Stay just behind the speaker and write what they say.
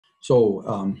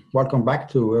Welcome back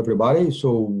to everybody.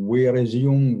 So we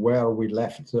resume where we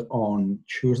left on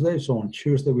Tuesday. So on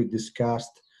Tuesday, we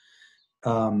discussed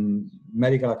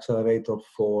medical accelerator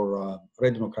for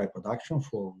radionuclide production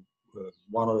for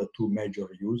one of the two major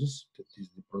uses, that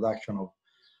is the production of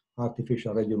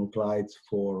artificial radionuclides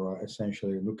for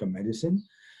essentially nuclear medicine.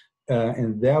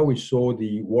 And there we saw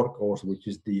the workhorse, which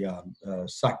is the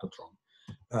cyclotron.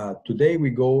 Today we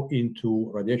go into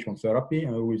radiation therapy,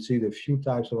 and we will see the few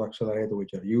types of accelerator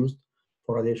which are used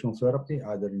for radiation therapy,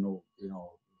 either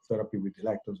therapy with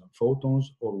electrons and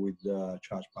photons, or with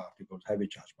charged particles, heavy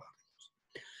charged particles.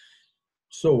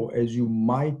 So as you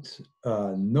might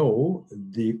know,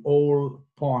 the whole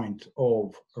point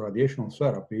of radiation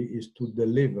therapy is to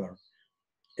deliver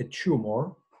a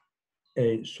tumor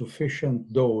a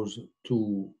sufficient dose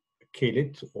to kill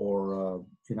it or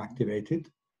inactivate it,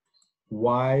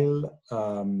 while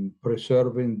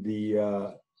preserving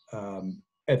the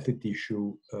healthy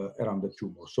tissue around the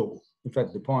tumor. So, in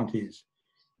fact, the point is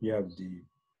you have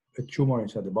a tumor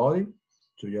inside the body,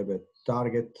 so you have a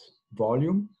target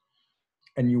volume,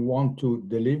 and you want to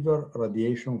deliver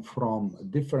radiation from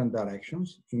different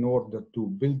directions in order to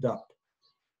build up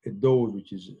a dose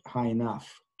which is high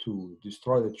enough to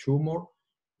destroy the tumor,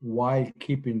 while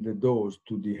keeping the dose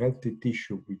to the healthy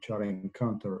tissue which are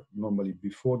encountered normally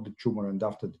before the tumor and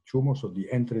after the tumor, so the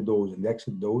entry dose and the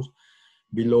exit dose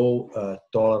below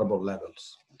tolerable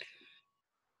levels.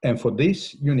 And for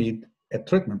this, you need a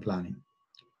treatment planning.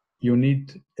 You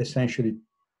need essentially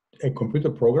a computer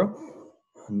program,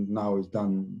 and now it's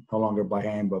done no longer by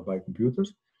hand but by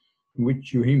computers, in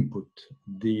which you input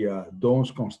the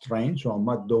dose constraints, so how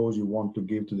much dose you want to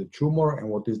give to the tumor and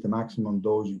what is the maximum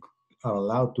dose you are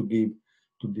allowed to give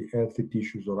to the healthy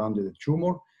tissues around the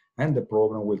tumor, and the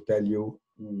program will tell you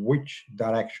which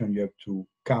direction you have to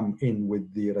come in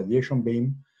with the radiation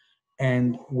beam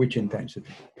and which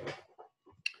intensity.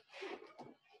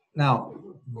 Now,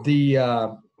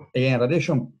 again,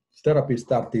 radiation therapy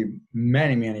started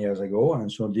many, many years ago,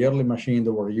 and so the early machines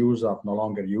that were used are no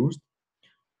longer used.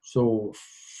 So,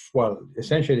 well,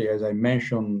 essentially, as I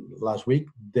mentioned last week,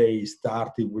 they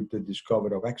started with the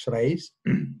discovery of X-rays,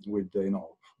 with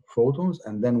photons,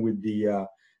 and then with the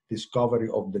discovery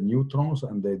of the neutrons,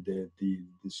 and the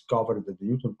discovery that the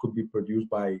neutron could be produced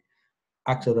by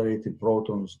accelerated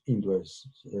protons into a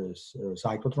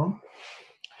cyclotron.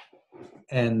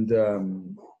 And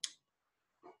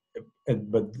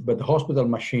but the hospital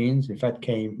machines, in fact,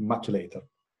 came much later.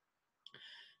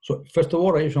 So first of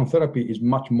all, radiation therapy is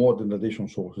much more than radiation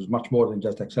source. It's much more than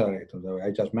just accelerators.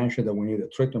 I just mentioned that we need a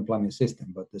treatment planning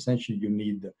system, but essentially you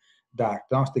need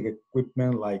diagnostic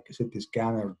equipment like a CT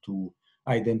scanner to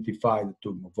identify the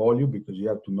tumor volume, because you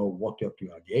have to know what you have to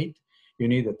irradiate. You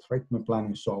need a treatment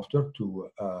planning software to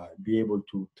be able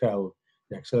to tell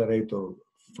the accelerator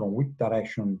from which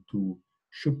direction to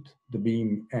shoot the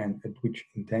beam and at which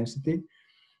intensity.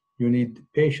 You need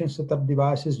patient setup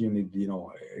devices. You need,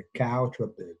 a couch where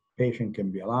the patient can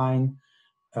be aligned,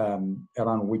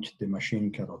 around which the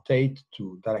machine can rotate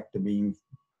to direct the beam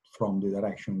from the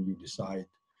direction you decide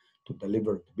to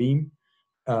deliver the beam.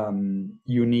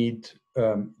 You need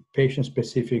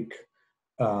patient-specific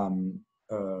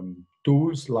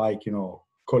tools like,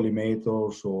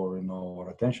 collimators or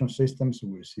retention systems.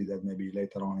 We'll see that maybe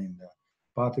later on in the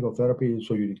particle therapy.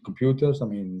 So you need computers. I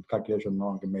mean, calculation no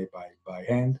longer made by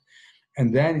hand.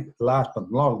 And then last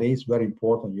but not least, very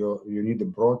important, you need a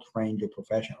broad range of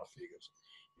professional figures.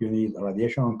 You need a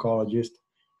radiation oncologist,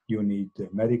 you need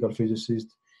medical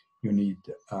physicists, you need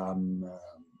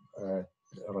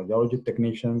radiology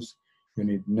technicians, you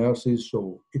need nurses.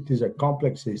 So it is a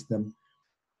complex system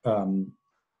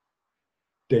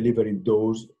delivering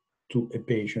dose to a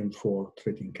patient for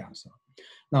treating cancer.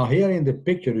 Now here in the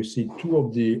picture, you see two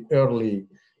of the early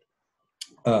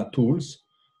tools.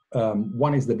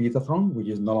 One is the Betatron, which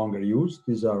is no longer used.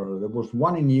 There was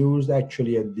one in use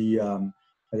actually at the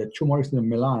Tumor Institute in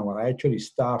Milan, where I actually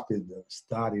started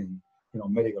studying,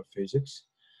 medical physics.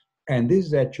 And this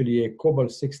is actually a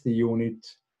cobalt-60 unit,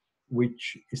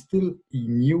 which is still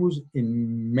in use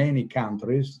in many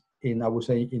countries. I would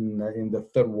say in the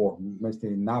third world,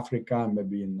 mostly in Africa,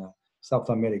 maybe in South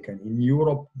America, in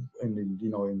Europe, and in the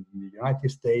United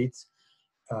States,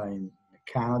 in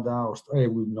Canada, Australia.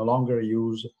 We no longer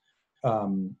use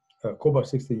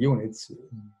cobalt-60 units,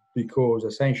 because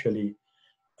essentially,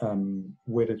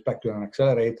 with respect to an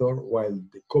accelerator, while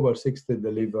the cobalt-60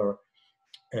 deliver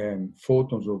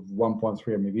photons of 1.3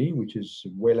 MeV, which is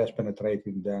way less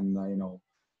penetrating than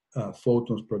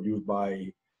photons produced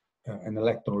by an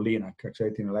electron linac,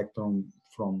 accelerating electron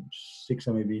from 6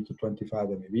 MeV to 25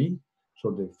 MeV.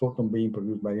 So the photon beam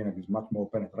produced by ENAC is much more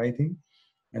penetrating.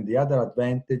 And the other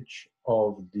advantage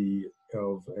of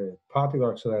a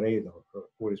particle accelerator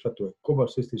with respect to a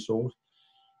cobalt-60 source,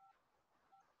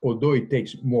 although it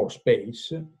takes more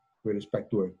space with respect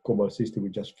to a cobalt-60,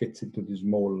 which just fits into this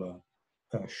small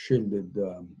shielded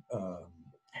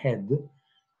head,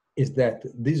 is that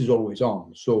this is always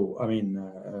on. So, I mean,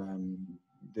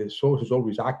 the source is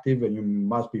always active, and you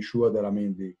must be sure that, I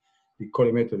mean, the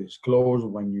collimator is closed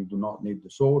when you do not need the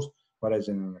source, whereas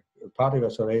in a particle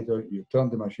accelerator, you turn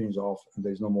the machines off and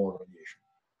there's no more radiation.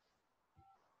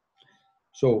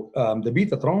 So the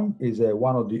Betatron is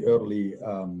one of the early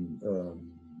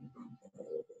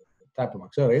type of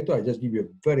accelerator. I just give you a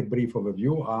very brief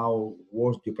overview how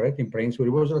was the operating principle. It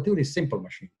was a relatively simple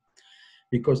machine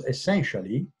because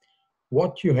essentially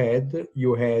what you had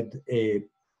a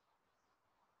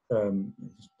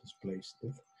displaced.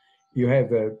 You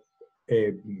have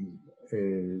a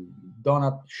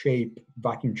donut-shaped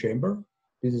vacuum chamber.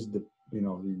 This is the, you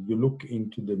know, you look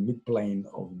into the midplane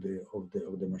of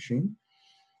the machine,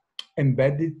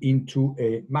 embedded into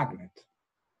a magnet.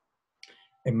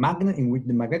 A magnet in which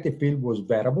the magnetic field was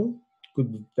variable,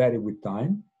 could vary with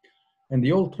time. And the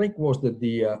whole trick was that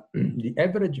the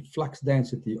average flux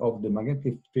density of the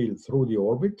magnetic field through the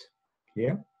orbit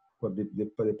here, where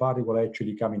the particle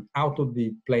actually coming out of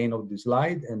the plane of the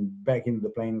slide and back into the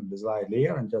plane of the slide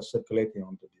layer and just circulating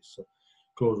onto this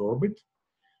closed orbit.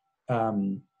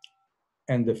 And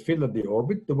the field of the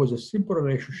orbit, there was a simple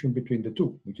relationship between the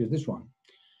two, which is this one.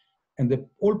 And the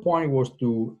whole point was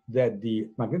that the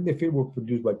magnetic field was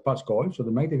produced by pulse coils. So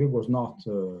the magnetic field was not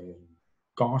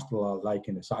constant like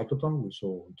in the cyclotron we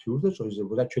saw on Tuesday. So it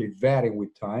was actually varying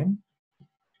with time.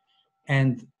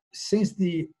 And since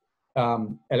the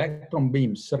electron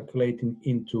beam circulating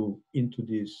into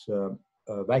this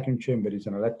vacuum chamber is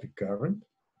an electric current,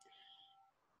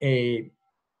 a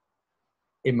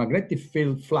magnetic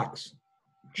field flux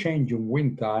changing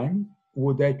with time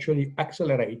would actually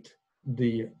accelerate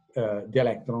the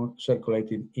electron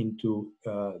circulating into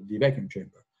the vacuum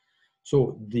chamber.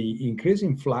 So the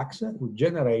increasing flux would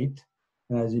generate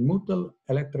an azimuthal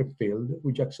electric field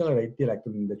which accelerates the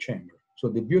electron in the chamber. So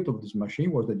the beauty of this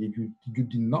machine was that you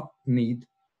did not need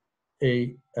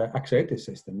a accelerated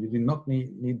system. You did not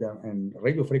need a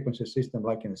radio frequency system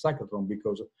like in a cyclotron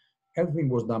because everything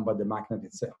was done by the magnet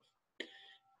itself.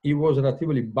 It was a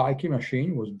relatively bulky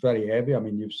machine, was very heavy. I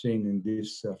mean, you've seen in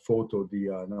this photo,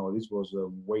 this was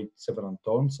weight 7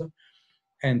 tons.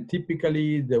 And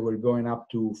typically they were going up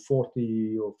to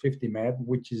 40 or 50 MeV,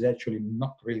 which is actually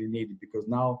not really needed because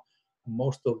now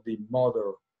most of the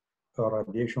modern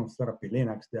radiation therapy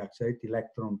Linux, they accelerate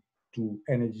electron to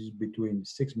energies between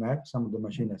 6 MeV. Some of the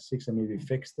machines are 6 MeV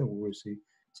fixed. We will see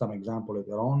some example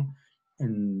later on,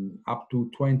 and up to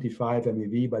 25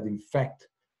 MeV, but in fact,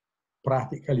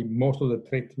 practically most of the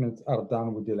treatments are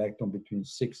done with the electron between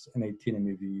 6 and 18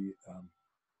 MeV.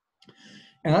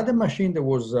 Another machine that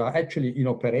was actually in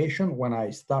operation when I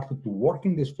started to work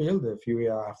in this field a few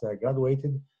years after I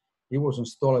graduated, it was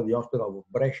installed at the hospital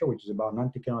of Brescia, which is about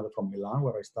 90 kilometers from Milan,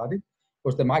 where I studied,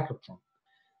 was the microtron.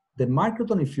 The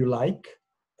microtron, if you like,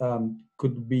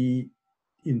 could be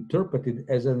interpreted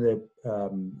as an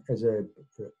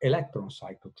electron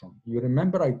cyclotron. You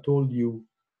remember I told you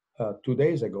 2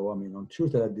 days ago, I mean on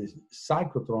Tuesday, that this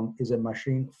cyclotron is a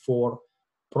machine for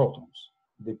protons.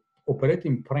 The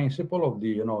operating principle of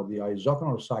the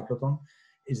isochronal cyclotron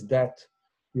is that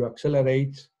you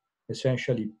accelerate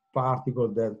essentially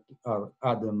particles that are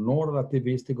either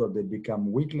non-relativistic or they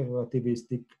become weakly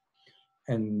relativistic,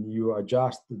 and you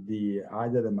adjust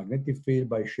either the magnetic field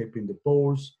by shaping the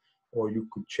poles, or you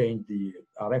could change the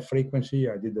RF frequency.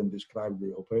 I didn't describe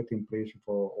the operating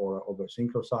principle of a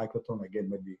synchro cyclotron. Again,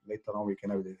 maybe later on we can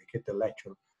have a dedicated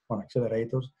lecture on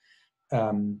accelerators.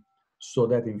 So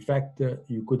that in fact,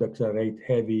 you could accelerate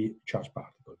heavy charged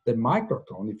particles. The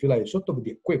microtron, if you like, is sort of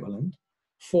the equivalent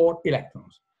for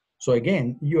electrons. So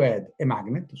again, you had a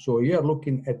magnet. So you're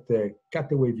looking at the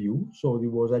cutaway view. So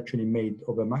it was actually made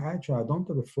of a magnet. Actually, I don't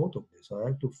have a photo of this. I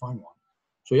have to find one.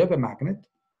 So you have a magnet.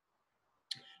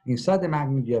 Inside the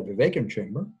magnet, you have a vacuum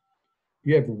chamber.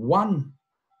 You have one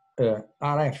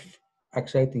RF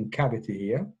accelerating cavity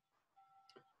here.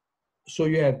 So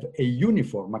you have a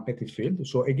uniform magnetic field.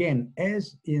 So again,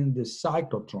 as in the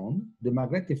cyclotron, the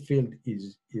magnetic field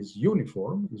is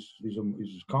uniform,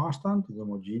 is constant, is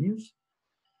homogeneous.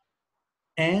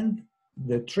 And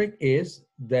the trick is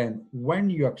then when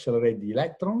you accelerate the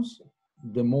electrons,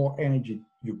 the more energy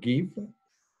you give,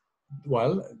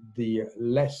 well, the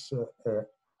less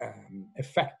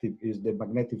effective is the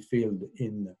magnetic field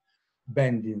in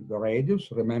bending the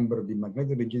radius. Remember the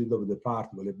magnetic rigidity of the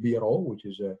particle, a B rho, which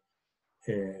is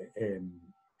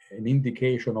an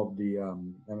indication of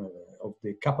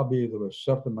the capability of a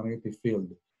certain magnetic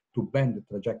field to bend the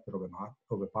trajectory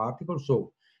of a particle.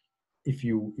 So if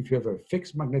you have a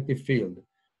fixed magnetic field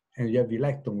and you have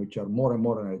electrons which are more and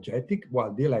more energetic,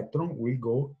 well, the electron will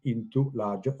go into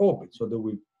larger orbits. So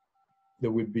there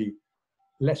will be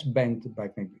less bent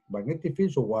magnetic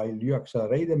field. So while you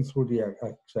accelerate them through the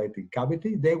accelerating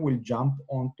cavity, they will jump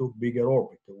onto bigger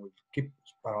orbit. They will keep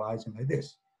spiralizing like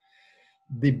this.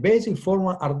 The basic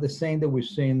formula are the same that we've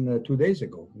seen 2 days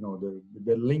ago. You know,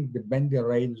 the link, the bending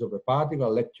radius of a particle.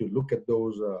 I'll let you look at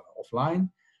those offline.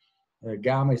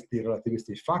 Gamma is the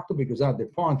relativistic factor, because at the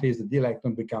point is that the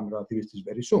electron becomes relativistic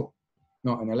very soon.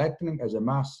 Now, an electron has a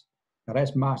mass, a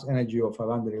rest mass energy of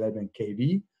 511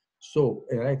 keV. So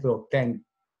an electron of 10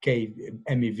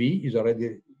 MeV is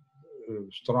already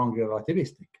strongly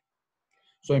relativistic.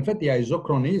 So in fact, the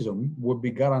isochronism would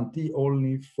be guaranteed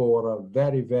only for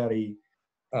very, very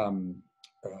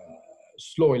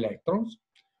slow electrons.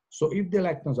 So if the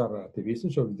electrons are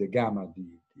relativistic, so if the gamma, the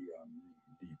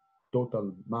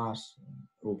total mass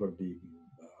over the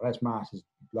rest mass is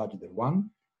larger than 1,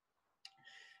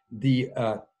 the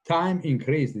time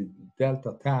increase, the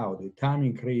delta tau, the time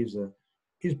increase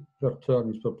is per turn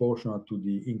is proportional to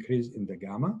the increase in the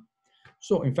gamma.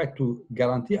 So in fact, to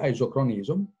guarantee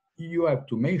isochronism, you have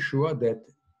to make sure that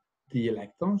the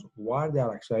electrons, while they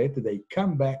are accelerated, they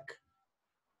come back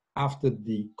after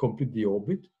the complete the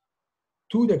orbit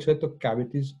to the accelerator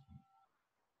cavities,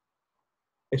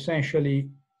 essentially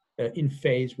in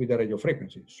phase with the radio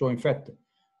frequency. So in fact,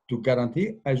 to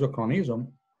guarantee isochronism,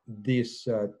 this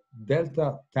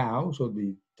delta tau, so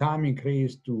the time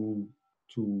increase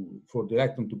for the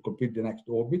electron to complete the next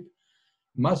orbit,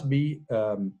 must be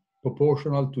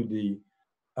proportional to the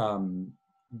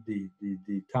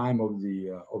time of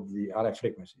the RF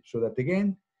frequency. So that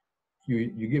again,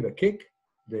 you give a kick,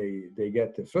 they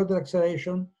get a further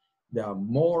acceleration, they are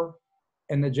more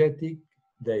energetic,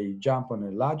 they jump on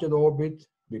a larger orbit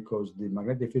because the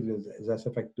magnetic field is less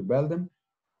effective to bend them,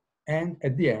 and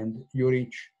at the end you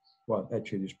reach, well,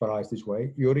 actually it's spiralized this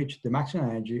way, you reach the maximum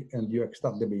energy and you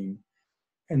extract the beam.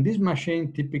 And this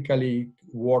machine typically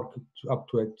works up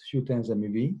to a few tens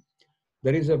MeV.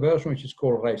 There is a version which is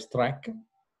called racetrack,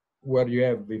 where you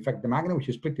have, in fact, the magnet which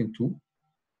is split in two,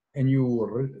 and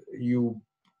you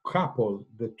couple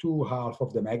the two halves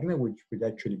of the magnet, which would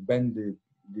actually bend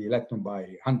the electron by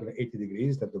 180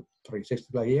 degrees, that's the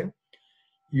 360 like here.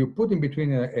 You put in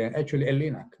between actually a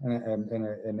LINAC and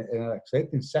an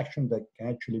accelerating section that can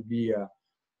actually be a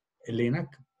LINAC.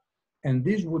 And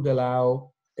this would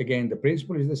allow, again, the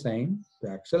principle is the same.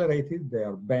 They're accelerated, they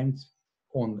are bent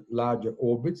on larger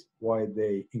orbits while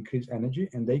they increase energy,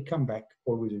 and they come back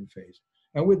always in phase.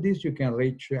 And with this, you can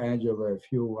reach energy of a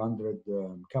few hundred,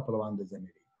 couple of hundreds MeV.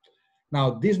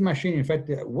 Now, this machine, in fact,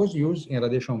 was used in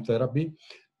radiation therapy,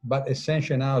 but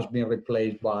essentially now it's been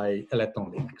replaced by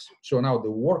electron links. So now the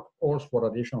workhorse for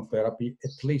radiation therapy,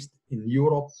 at least in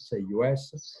Europe, say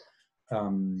US,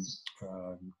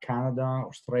 Canada,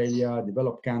 Australia,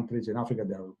 developed countries, in Africa,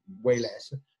 they're way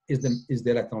less, is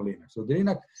the electron linac. So the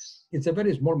linac, it's a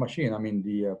very small machine. I mean,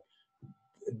 the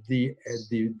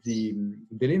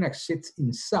linac sits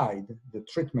inside the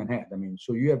treatment head. I mean,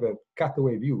 so you have a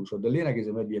cutaway view. So the linac is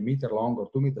maybe 1 meter long or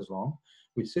 2 meters long,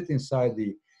 which sit inside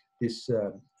this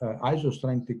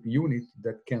isostatic unit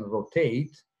that can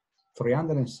rotate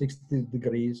 360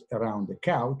 degrees around the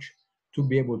couch to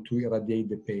be able to irradiate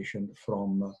the patient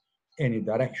from any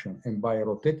direction. And by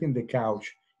rotating the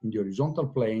couch in the horizontal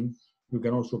plane, you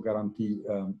can also guarantee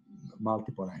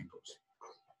multiple angles.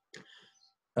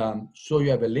 So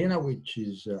you have a linac which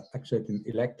is accepting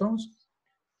electrons.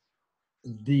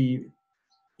 The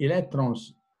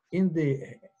electrons in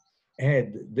the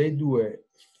head, they do a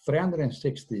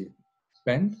 360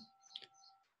 bend,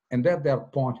 and then they are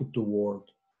pointed toward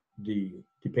the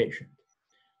patient.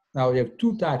 Now, you have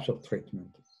two types of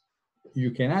treatment.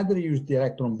 You can either use the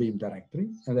electron beam directly,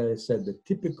 and as I said, the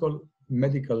typical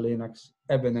medical linacs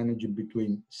have an energy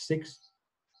between 6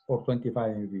 or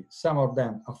 25 MeV. Some of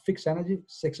them are fixed energy,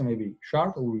 6 MeV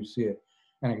sharp. We will see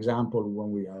an example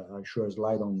when I show a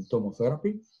slide on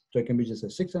tomotherapy. So it can be just a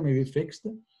 6 MeV fixed,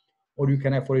 or you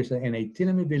can have, for instance, an 18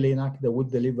 MeV linac that would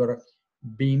deliver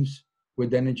beams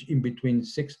with energy in between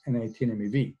 6 and 18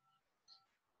 MeV.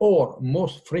 Or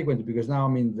most frequent, because now I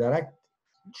mean direct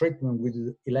treatment with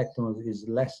electrons is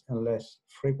less and less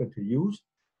frequently used,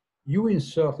 you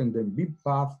insert in the beam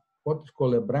path what is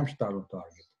called a Bremsstrahlung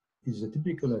target. It's a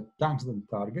typical tungsten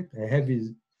target, a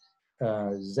heavy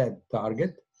Z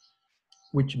target,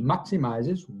 which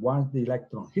maximizes, once the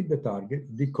electron hit the target,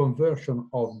 the conversion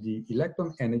of the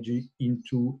electron energy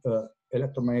into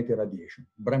electromagnetic radiation,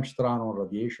 Bremsstrahlung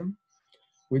radiation.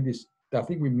 With this, I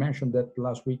think we mentioned that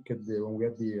last week at when we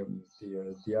had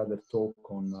the other talk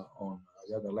on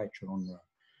the other lecture on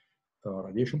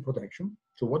radiation protection.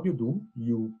 So what you do,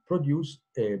 you produce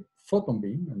a photon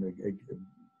beam and a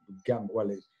gamma.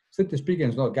 Well, strictly speaking,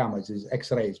 it's not gamma; it's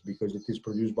X-rays because it is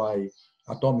produced by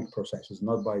atomic processes,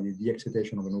 not by the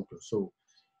excitation of a nucleus. So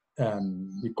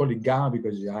we call it gamma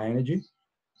because it's high energy.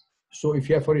 So if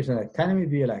you have, for instance, a 10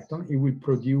 MeV electron, it will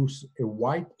produce a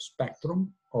wide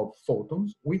spectrum of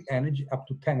photons with energy up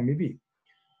to 10 MeV.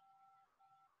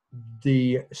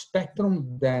 The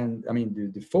spectrum then, I mean,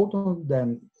 the photon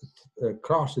then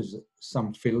crosses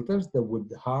some filters that would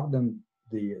harden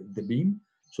the beam.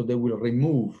 So they will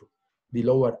remove the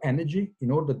lower energy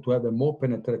in order to have a more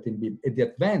penetrating beam. And the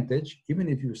advantage, even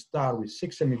if you start with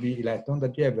 6 MeV electron,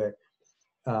 that you have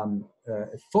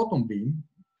a photon beam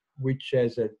which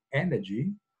has an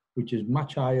energy which is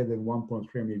much higher than 1.3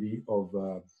 MeV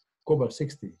of cobalt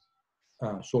 60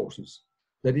 sources.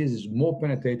 That is more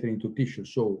penetrating into tissue.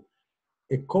 So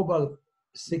a cobalt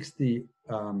 60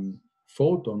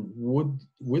 photon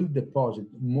will deposit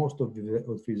most of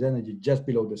his energy just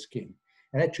below the skin.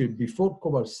 And actually, before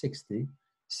cobalt 60,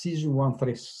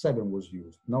 cesium-137 was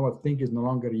used. Now I think it's no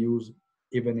longer used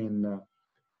even in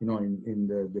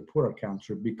the poorer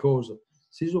country, because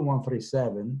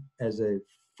cesium-137 has a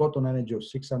photon energy of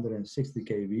 660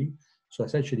 keV. So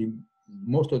essentially,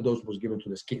 most of those was given to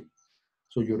the skin.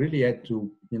 So you really had to,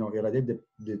 irradiate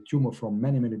the tumor from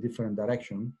many, many different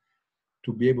directions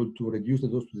to be able to reduce the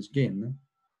dose to the skin,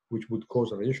 which would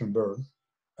cause a radiation burn,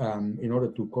 in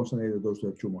order to concentrate the dose to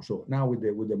the tumor. So now with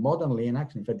the modern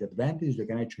LINACs, in fact, the advantage is you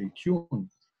can actually tune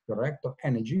the reactor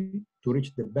energy to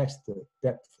reach the best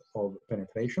depth of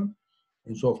penetration.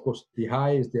 And so, of course, the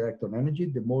higher is the electron energy,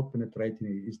 the more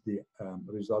penetrating is the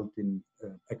resulting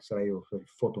X-ray or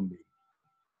photon beam.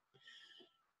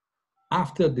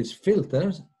 After these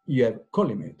filters, you have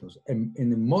collimators. And in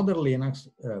the modern LINACs,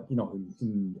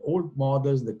 in old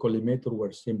models, the collimator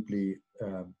were simply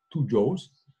two jaws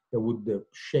that would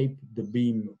shape the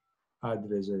beam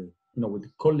either as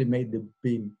would collimate the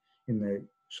beam in a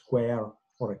square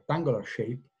or rectangular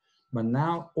shape. But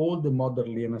now all the modern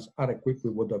LINACs are equipped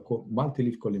with what are called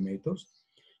multi-leaf collimators,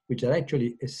 which are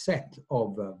actually a set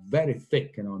of very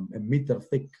thick, a meter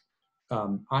thick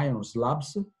iron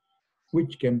slabs,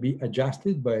 which can be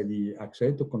adjusted by the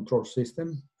accelerator control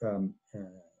system and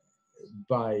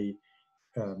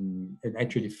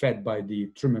actually fed by the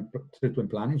treatment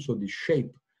planning. So the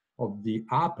shape of the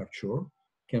aperture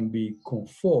can be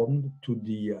conformed to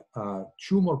the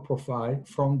tumor profile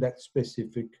from that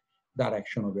specific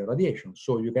direction of irradiation.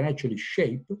 So you can actually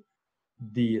shape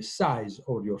the size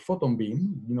of your photon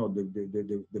beam.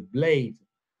 The blade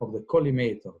of the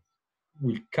collimator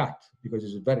will cut, because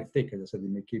it's very thick, as I said,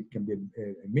 it can be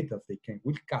a meter thick, and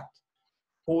will cut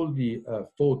all the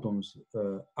photons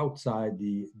outside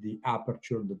the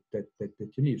aperture that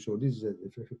you need. So this is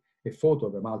a photo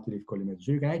of a multi-leaf collimator.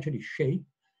 So you can actually shape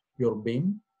your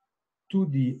beam to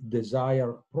the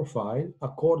desired profile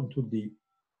according to the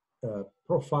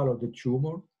profile of the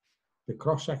tumor, the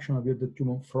cross-section of the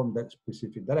tumor from that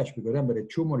specific direction. Because remember, the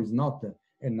tumor is not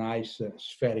a nice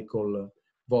spherical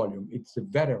volume. It's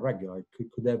very regular.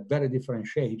 It could have very different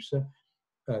shapes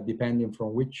depending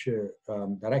from which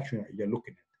direction you're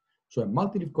looking at. So a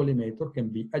multi-leaf collimator can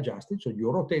be adjusted. So you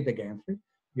rotate the gantry,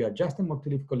 you adjust the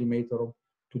multi-leaf collimator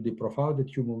to the profile of the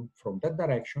tumor from that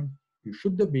direction, you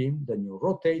shoot the beam, then you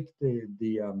rotate the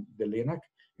LINAC,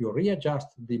 you readjust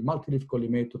the multi-leaf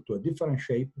collimator to a different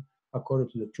shape according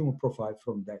to the tumor profile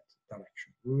from that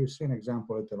direction. We will see an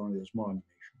example later on in a small animation.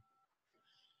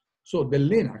 So the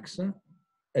LINACs,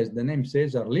 as the name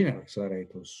says, are linear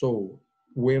accelerators. So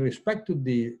with respect to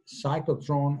the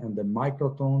cyclotron and the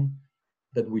microtron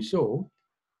that we saw,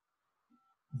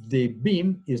 the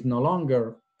beam is no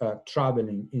longer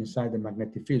traveling inside the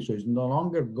magnetic field. So it's no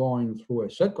longer going through a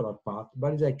circular path,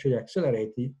 but it's actually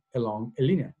accelerating along a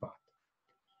linear path,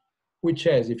 which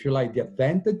has, if you like, the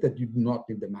advantage that you do not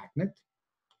need the magnet,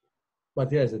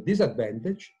 but it has a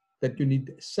disadvantage that you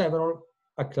need several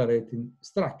accelerating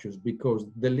structures, because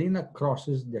the LINAC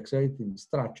crosses the accelerating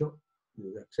structure,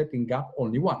 the accelerating gap,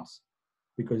 only once,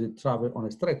 because it travels on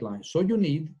a straight line. So you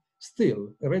need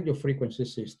still a radio frequency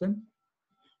system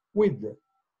with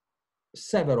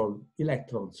several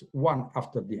electrodes, one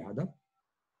after the other,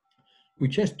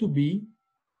 which has to be,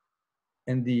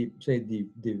 and the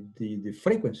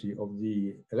frequency of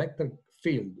the electric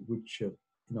field, which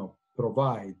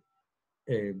provide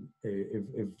an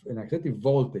accelerating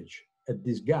voltage at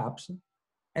these gaps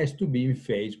has to be in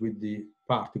phase with the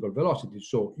particle velocity.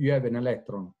 So you have an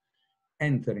electron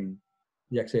entering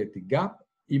the accelerated gap.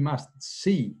 He must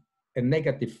see a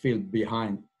negative field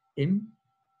behind him.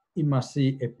 He must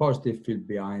see a positive field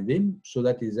behind him, so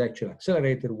that is actually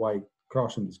accelerated while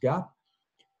crossing this gap.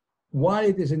 While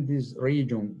it is in this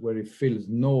region where it feels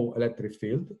no electric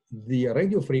field, the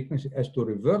radio frequency has to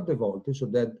revert the voltage so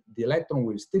that the electron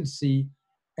will still see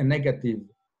a negative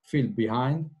field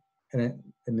behind and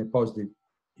a positive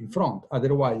in front.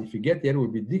 Otherwise, if you get there, it will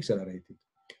be decelerated.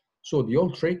 So the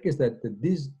whole trick is that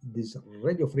this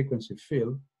radio frequency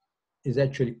field is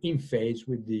actually in phase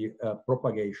with the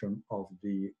propagation of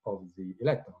the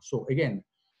electron. So again,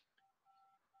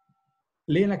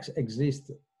 Linux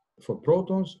exists for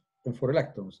protons and for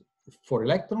electrons. For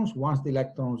electrons, once the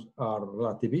electrons are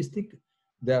relativistic,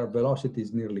 their velocity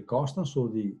is nearly constant, so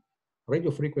the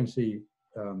radio frequency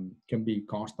can be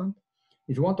constant.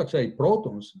 If you want to accelerate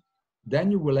protons,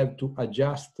 then you will have to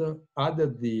adjust either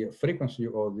the frequency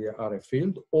of the RF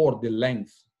field or the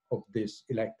length of these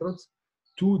electrodes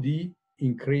to the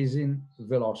increasing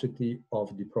velocity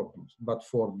of the protons. But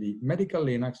for the medical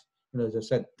Linux, as I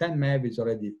said, 10 MeV is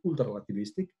already ultra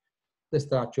relativistic. The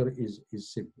structure is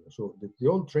simple. So the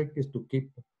whole trick is to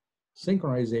keep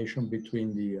synchronization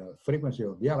between the frequency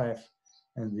of the RF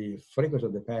and the frequency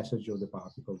of the passage of the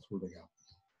particle through the gap.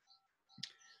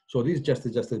 So this is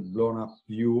just a blown up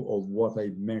view of what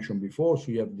I mentioned before.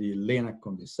 So you have the LINAC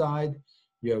on the side,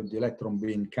 you have the electron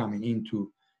beam coming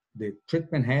into the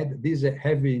treatment head. This is a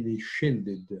heavily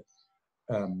shielded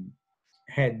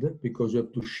head because you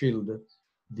have to shield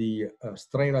the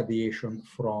stray radiation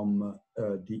from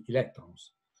the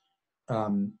electrons.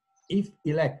 If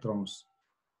electrons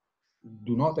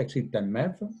do not exceed 10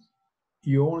 MeV,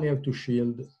 you only have to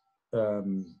shield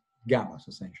gammas,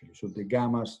 essentially. So the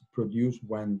gammas produced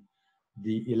when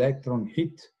the electron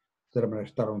hit the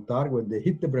brainstorm target. When they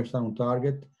hit the brainstorm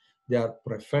target, they are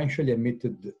preferentially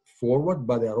emitted forward,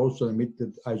 but they are also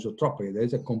emitted isotropically. There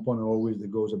is a component always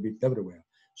that goes a bit everywhere.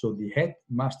 So the head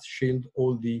must shield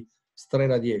all the stray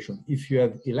radiation. If you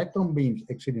have electron beams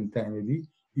exceeding 10 MeV,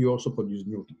 you also produce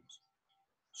neutrons.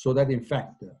 So that in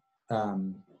fact,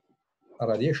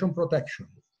 radiation protection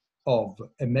of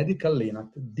a medical LINAC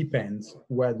depends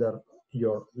whether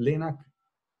your LINAC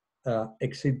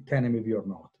exceed 10 MeV or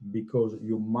not, because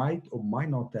you might or might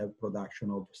not have production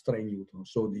of stray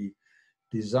neutrons. So the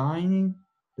design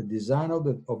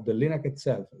of the LINAC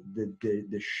itself,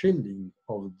 the shielding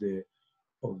of the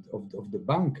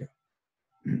bunker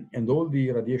and all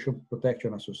the radiation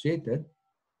protection associated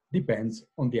depends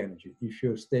on the energy. If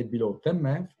you stay below 10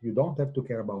 MeV, you don't have to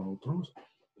care about neutrons.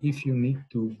 If you need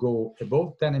to go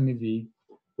above 10 MeV,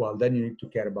 well, then you need to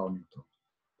care about neutrons.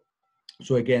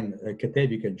 So again,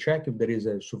 Kate, you can check if there is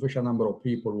a sufficient number of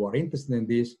people who are interested in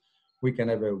this. We can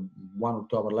have a 1 or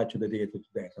 2 hour lecture dedicated to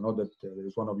that. I know that there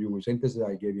is one of you who is interested.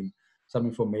 I gave him some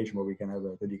information, but we can have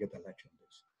a dedicated lecture on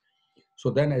this. So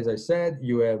then, as I said,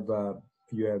 you have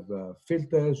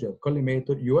filters, you have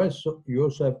collimator, you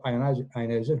also have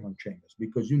ionization chambers,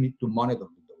 because you need to monitor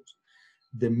the dose.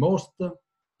 The most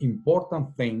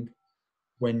important thing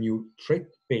when you treat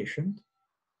patient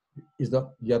is that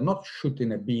you're not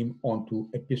shooting a beam onto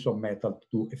a piece of metal to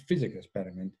do a physical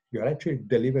experiment. You're actually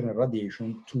delivering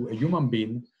radiation to a human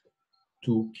being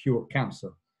to cure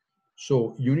cancer.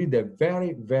 So you need a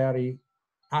very, very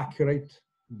accurate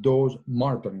dose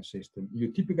monitoring system.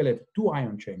 You typically have 2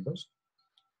 ion chambers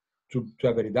to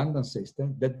have a redundant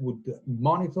system that would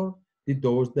monitor the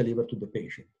dose delivered to the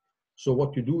patient. So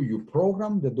what you do, you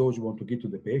program the dose you want to give to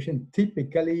the patient.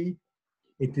 Typically,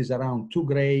 it is around 2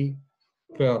 gray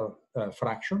per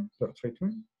fraction per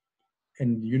treatment.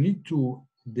 And you need to,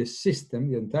 the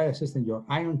entire system, your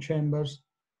ion chambers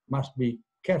must be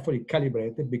carefully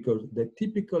calibrated, because the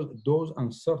typical dose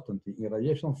uncertainty in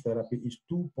radiation therapy is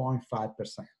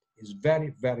 2.5%. It's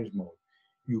very, very small.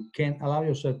 You can allow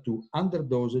yourself to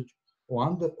underdosage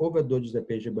or overdose the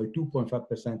patient by 2.5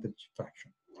 percentage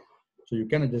fraction. So you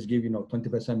cannot just give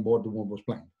 20% more than what was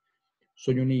planned.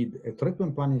 So you need a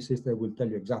treatment planning system that will tell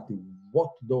you exactly what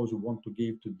dose you want to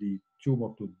give to the tumor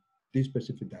to this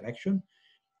specific direction.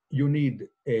 You need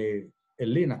a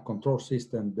LINAC control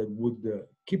system that would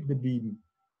keep the beam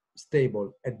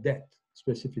stable at that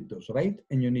specific dose rate.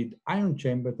 And you need ion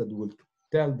chamber that will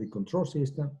tell the control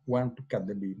system when to cut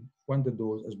the beam, when the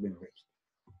dose has been reached.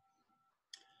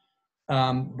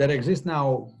 There exists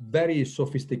now very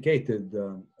sophisticated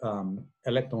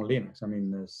electron LINACs. I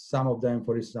mean, some of them,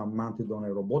 for instance, are mounted on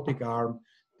a robotic arm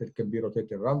that can be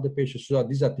rotated around the patient. So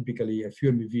these are typically a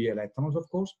few MeV electrons, of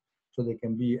course. So they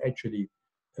can be actually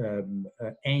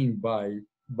aimed by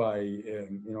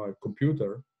a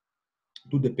computer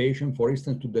to the patient, for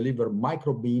instance, to deliver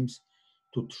microbeams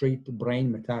to treat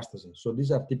brain metastases. So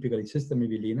these are typically 6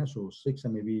 MeV linear, so 6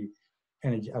 MeV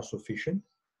energy are sufficient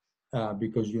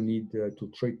because you need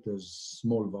to treat the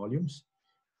small volumes.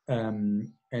 And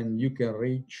you can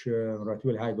reach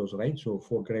relatively high dose range, so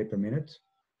 4 gray per minute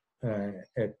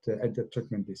at the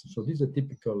treatment distance. So these are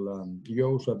typical. You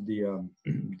also have the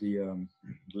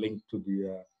link to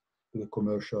the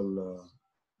commercial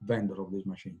vendor of these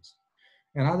machines.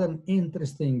 Another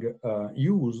interesting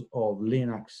use of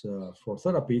Linux for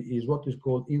therapy is what is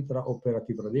called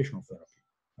intraoperative radiation therapy,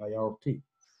 IRT.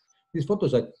 These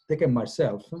photos I taken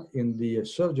myself in the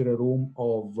surgery room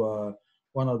of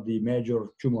one of the major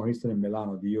tumor history in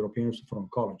Milano, the European Institute for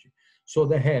Oncology. So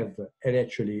they have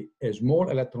actually a small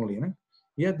electron linac.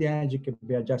 Here the energy can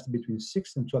be adjusted between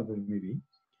 6 and 12 MeV.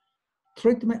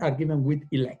 Treatment are given with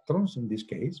electrons in this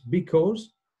case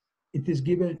because it is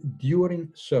given during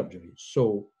surgery.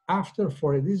 So after,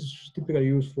 this is typically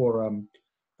used for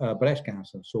breast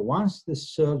cancer. So once the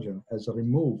surgeon has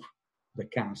removed the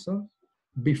cancer,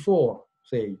 before,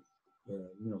 say,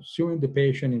 sewing the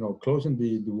patient, closing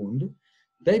the wound,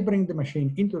 they bring the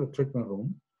machine into the treatment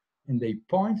room and they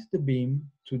point the beam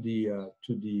to the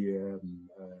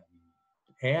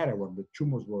area where the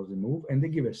tumors were removed, and they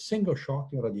give a single shot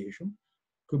in radiation,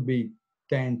 could be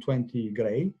 10, 20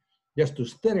 gray, just to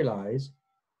sterilize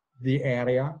the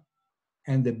area.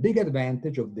 And the big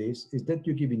advantage of this is that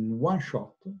you give in one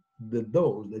shot the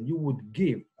dose that you would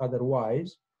give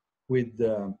otherwise with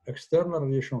external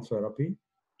radiation therapy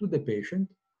to the patient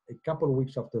a couple of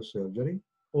weeks after surgery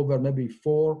over maybe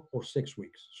 4 or 6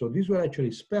 weeks. So this will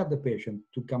actually spare the patient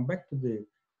to come back to the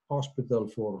hospital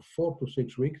for 4 to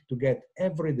 6 weeks to get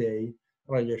everyday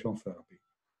radiation therapy.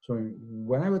 So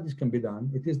whenever this can be done,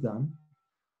 it is done.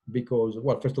 Because,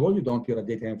 well, first of all, you don't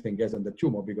irradiate anything else than the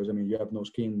tumor because, I mean, you have no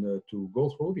skin to go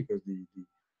through because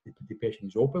the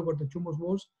patient is open where the tumor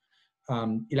was.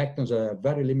 Electrons are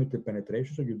very limited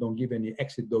penetration, so you don't give any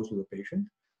exit dose to the patient.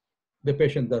 The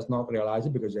patient does not realize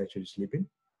it because they're actually sleeping.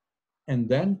 And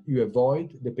then you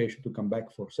avoid the patient to come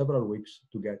back for several weeks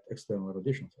to get external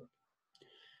radiation therapy.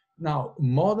 Now,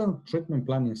 modern treatment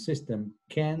planning system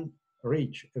can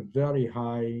reach a very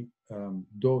high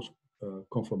dose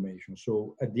conformation.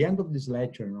 So at the end of this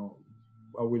lecture,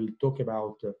 I will talk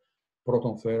about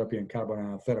proton therapy and carbon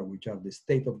nanotherapy, which are the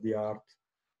state-of-the-art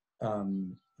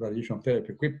radiation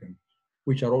therapy equipment,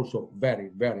 which are also very,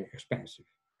 very expensive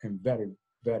and very,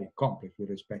 very complex with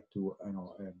respect to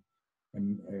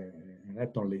an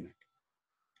electron linac.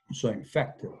 So in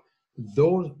fact,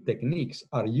 those techniques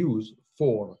are used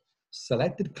for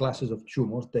selected classes of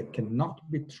tumors that cannot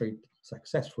be treated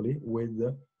successfully with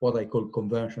what I call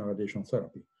conventional radiation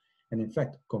therapy. And in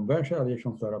fact, conventional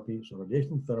radiation therapy, so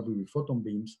radiation therapy with photon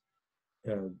beams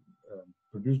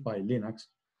produced by Linux,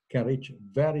 can reach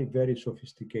very, very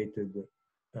sophisticated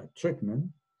treatment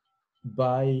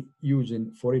by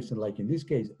using, for instance, like in this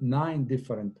case, 9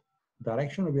 different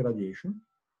directions of irradiation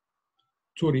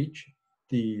to reach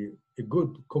a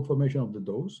good conformation of the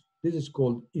dose. This is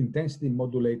called intensity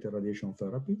modulated radiation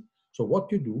therapy. So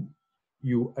what you do,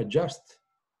 you adjust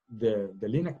the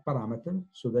linac parameter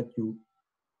so that you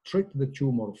treat the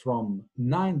tumor from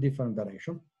 9 different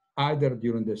directions, either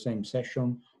during the same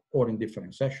session or in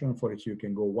different sessions. For instance, you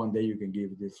can go one day, you can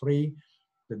give the 3,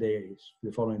 the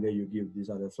following day you give these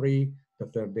other 3, the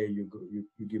third day you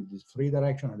give this 3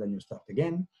 direction, and then you start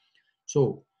again.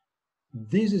 So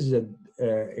this is a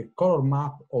color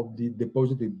map of the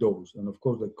deposited dose, and of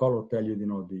course the color tell you,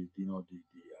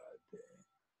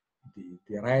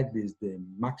 the red is the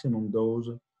maximum dose,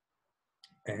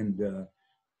 and the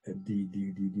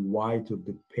white or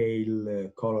the pale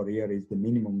color here is the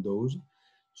minimum dose.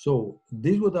 So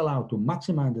this would allow to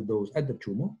maximize the dose at the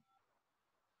tumor,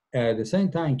 at the same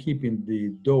time keeping the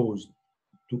dose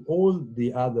to all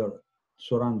the other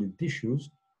surrounding tissues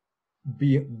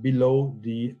below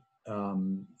the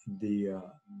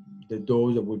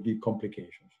dose that would be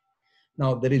complications.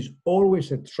 Now, there is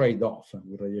always a trade-off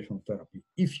with radiation therapy.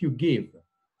 If you give,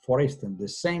 for instance, the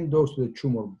same dose to the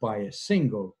tumor by a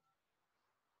single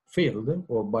field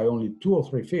or by only 2 or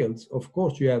 3 fields, of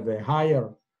course, you have a higher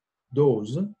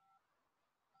dose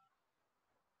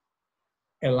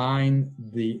align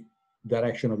the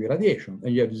direction of irradiation,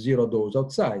 and you have 0 dose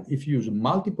outside. If you use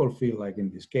multiple fields, like in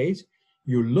this case,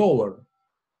 you lower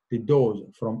the dose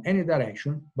from any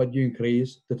direction, but you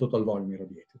increase the total volume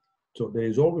irradiated. So there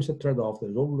is always a trade-off,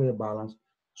 there's always a balance.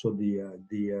 So the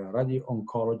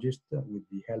radio-oncologist, with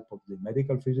the help of the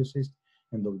medical physicist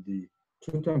and of the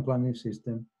treatment planning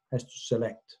system, has to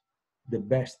select the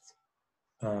best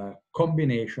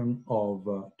combination of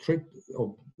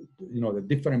the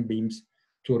different beams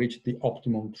to reach the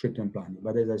optimum treatment planning.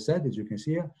 But as I said, as you can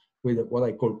see here, with what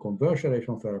I call conversion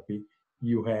radiation therapy,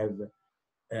 you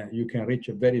can reach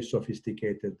a very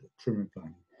sophisticated treatment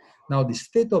planning. Now, the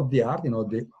state of the art,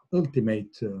 the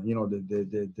ultimate,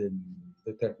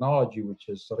 the technology which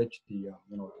has reached the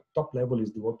top level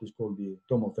is what is called the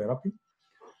tomotherapy.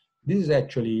 This is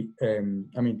actually,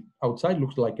 outside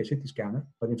looks like a CT scanner,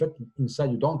 but in fact,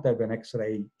 inside you don't have an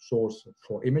X-ray source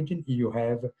for imaging. You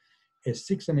have a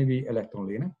 6 MeV electron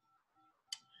linac,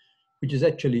 which is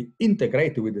actually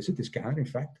integrated with the CT scanner, in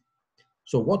fact.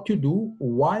 So what you do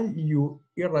while you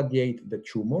irradiate the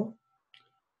tumor,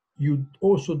 you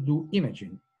also do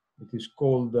imaging. It is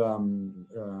called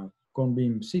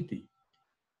cone-beam CT.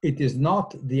 It is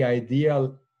not the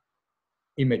ideal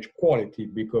image quality,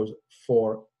 because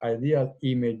for ideal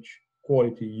image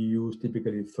quality, you use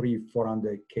typically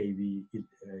 300-400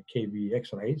 kV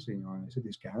X-rays in a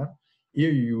CT scanner.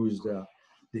 Here you use the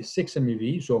 6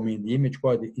 MeV, so the image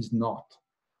quality is not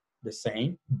the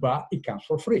same, but it comes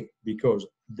for free because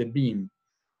the beam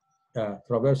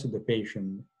traverses the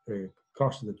patient,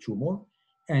 crosses the tumor,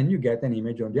 and you get an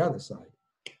image on the other side.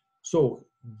 So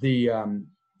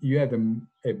you have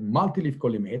a multi-leaf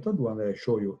collimator, the one that I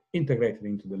show you, integrated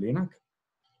into the linac.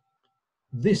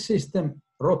 This system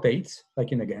rotates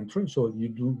like in a gantry, so you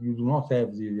do not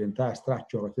have the entire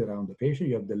structure rotated around the patient.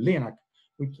 You have the linac,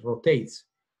 which rotates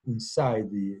inside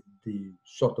the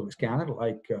sort of scanner,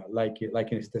 like in a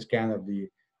CT scanner, the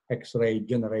X-ray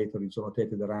generator is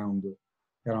rotated around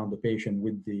the patient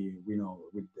with the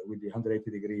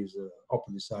 180 degrees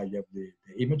opposite side. You have the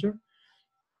imager.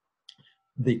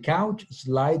 The couch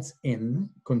slides in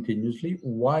continuously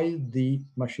while the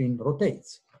machine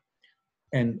rotates.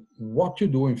 And what you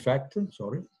do, in fact,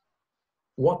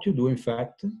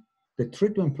 the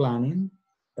treatment planning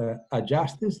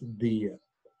adjusts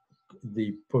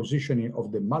the positioning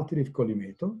of the multi-leaf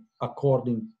collimator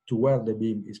according to where the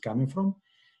beam is coming from.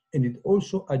 And it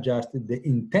also adjusted the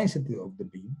intensity of the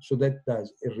beam, so that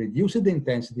it reduces the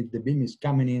intensity if the beam is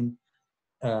coming in,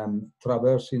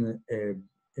 traversing a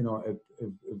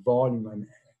volume and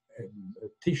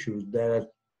tissues that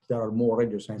are more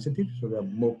radiosensitive, so they're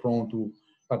more prone to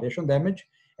radiation damage,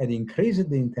 and increases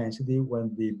the intensity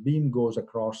when the beam goes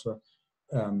across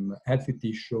healthy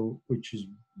tissue,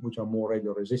 which are more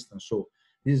radio resistant. So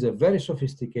this is a very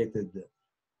sophisticated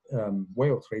way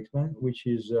of treatment, which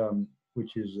is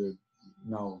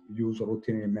now used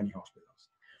routinely in many hospitals.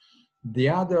 The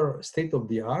other state of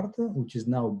the art, which is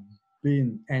now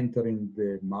been entering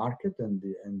the market and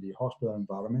the hospital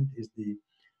environment, is the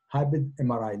hybrid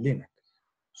MRI linac.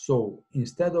 So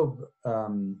instead of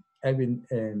having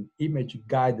an image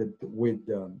guided with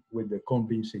the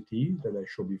cone-beam CT that I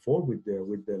showed before, with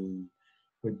the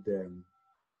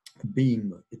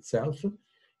beam itself,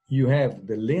 you have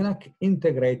the linac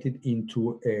integrated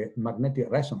into a magnetic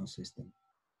resonance system.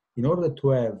 In order to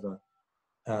have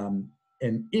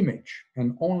an image,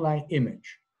 an online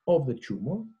image of the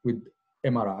tumor with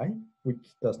MRI, which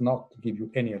does not give you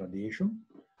any radiation,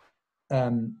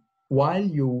 while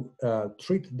you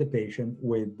treat the patient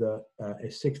with a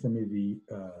 6 MeV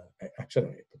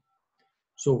accelerator.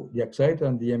 So the accelerator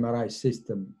and the MRI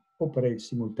system operate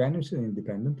simultaneously and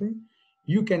independently.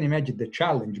 You can imagine the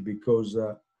challenge, because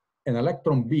an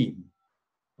electron beam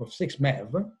of 6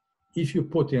 MeV, if you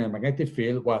put in a magnetic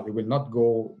field, well, it will not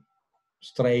go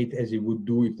straight as it would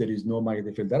do if there is no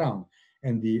magnetic field around.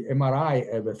 And the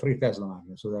MRI have a 3 Tesla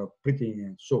magnet, so they're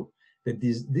pretty, so that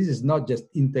this is not just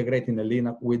integrating a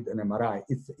linac with an MRI,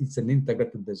 it's an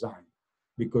integrated design,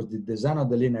 because the design of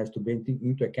the linac has to be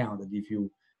into account that if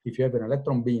you have an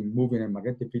electron beam moving a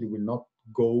magnetic field, it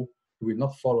will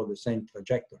not follow the same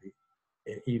trajectory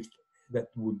if that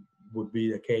would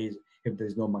be the case if there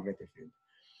is no magnetic field.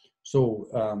 So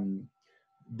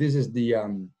this is the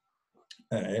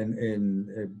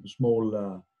a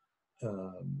small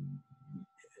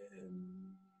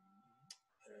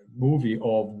movie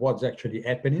of what's actually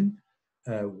happening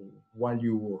while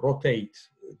you rotate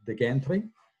the gantry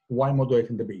while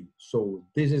modulating the beam. So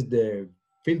this is the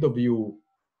field of view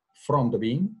from the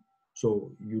beam.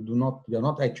 So you're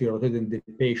not actually rotating the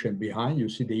patient behind. You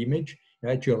see the image.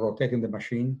 You're actually rotating the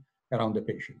machine around the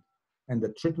patient. And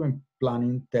the treatment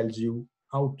planning tells you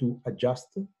how to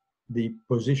adjust the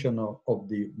position of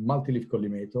the multi-leaf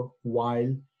collimator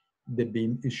while the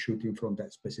beam is shooting from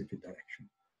that specific direction.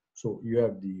 So you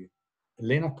have the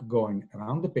linac going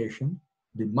around the patient,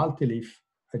 the multi-leaf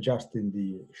adjusting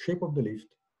the shape of the leaf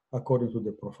according to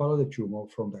the profile of the tumor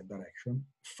from that direction,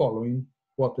 following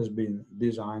what has been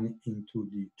designed into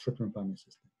the treatment planning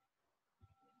system.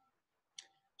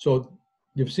 So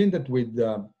you've seen that with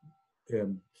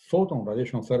photon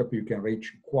radiation therapy, you can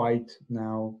reach quite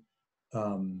now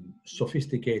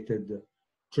sophisticated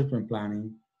treatment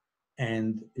planning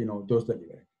and dose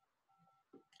delivery.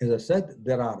 As I said,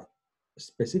 there are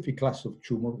specific classes of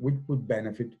tumor which would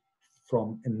benefit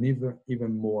from an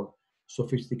even more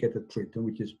sophisticated treatment,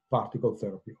 which is particle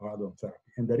therapy or hadron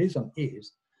therapy. And the reason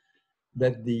is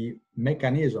that the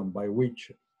mechanism by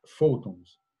which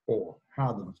photons or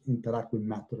hadrons interact with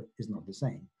matter is not the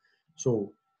same.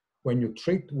 So when you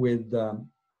treat with a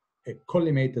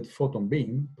collimated photon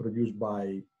beam produced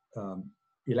by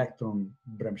electron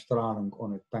bremsstrahlung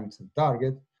on a tungsten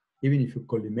target, even if you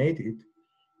collimate it,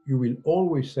 you will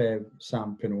always have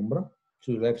some penumbra.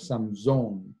 So you'll have some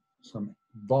zone, some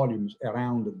volumes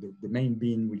around the main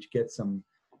beam which get some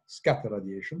scatter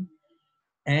radiation.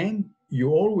 And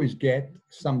you always get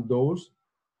some dose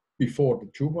before the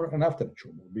tumor and after the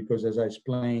tumor, because as I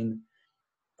explained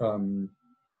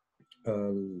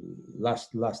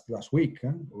last week,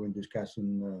 when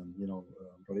discussing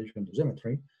radiation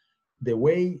dosimetry, the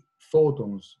way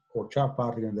photons or charged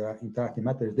particles interact in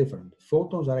matter is different.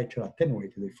 Photons are actually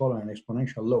attenuated; they follow an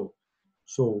exponential law.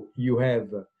 So you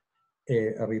have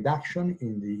a reduction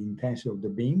in the intensity of the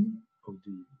beam, of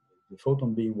the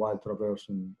photon beam, while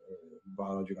traversing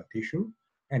biological tissue,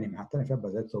 any matter, in fact,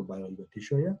 but that's all biological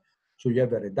tissue here. So you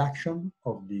have a reduction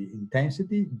of the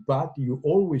intensity, but you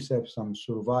always have some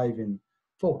surviving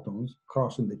photons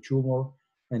crossing the tumor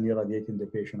and irradiating the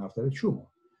patient after the tumor.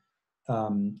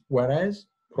 Whereas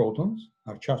protons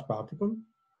are charged particles,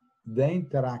 they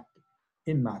interact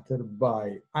in matter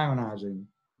by ionizing,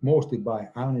 mostly by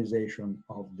ionization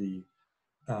of the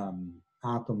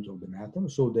atoms of the matter.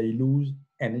 So they lose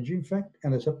energy, in fact,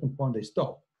 and at a certain point they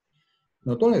stop.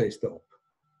 Not only they stop,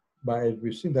 but as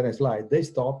we've seen in the next slide, they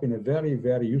stop in a very,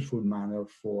 very useful manner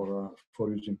for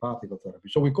using particle therapy.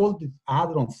 So we call it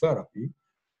hadron therapy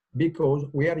because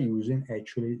we are using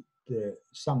actually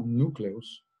some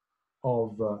nucleus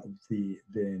of the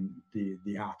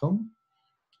atom,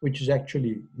 which is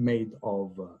actually made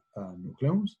of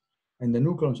nucleons. And the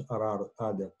nucleons are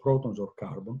either protons or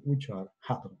carbon, which are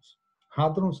hadrons.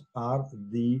 Hadrons are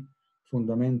the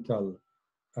fundamental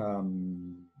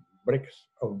bricks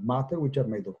of matter which are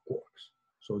made of quarks.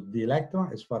 So the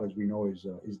electron, as far as we know, is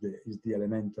the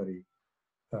elementary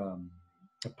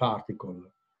particle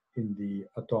in the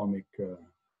atomic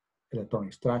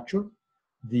electronic structure.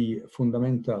 The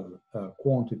fundamental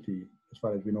quantity, as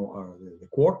far as we know, are the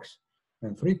quarks,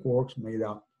 and 3 quarks made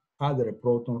up either a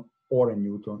proton or a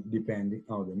neutron, depending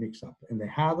on the mix-up. And the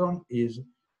hadron is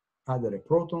either a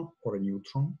proton or a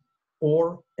neutron,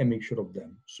 or a mixture of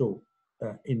them. So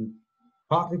in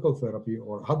particle therapy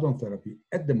or hadron therapy,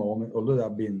 at the moment, although there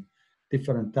have been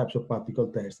different types of particle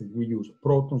testing, we use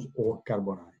protons or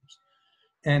carbon ions.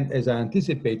 And as I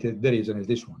anticipated, the reason is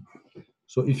this one.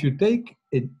 So if you take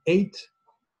an 8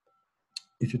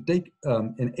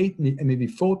 MeV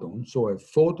photon, so a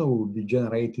photon will be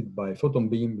generated by photon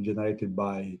beam generated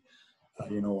by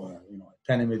 10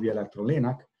 MeV electron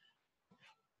linac,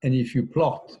 and if you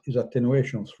plot its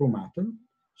attenuation through matter,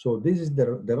 so this is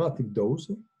the relative dose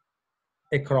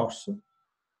across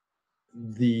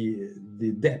the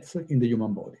depth in the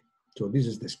human body. So this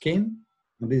is the skin,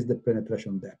 and this is the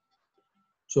penetration depth.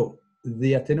 So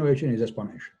the attenuation is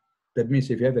exponential. That means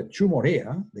if you have a tumor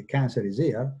here, the cancer is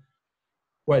here,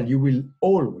 well, you will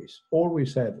always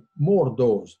have more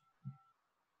dose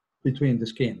between the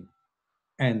skin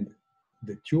and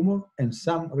the tumor and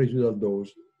some residual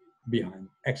dose behind,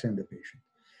 exiting the patient.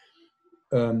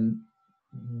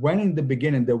 When in the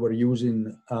beginning they were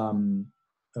using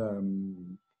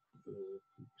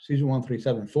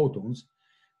cesium-137 photons,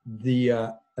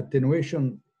 the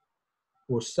attenuation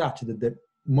was such that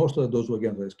most of the dose were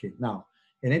getting to the skin. Now,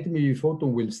 an 8 MeV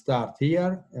photon will start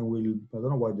here and will, I don't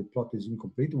know why the plot is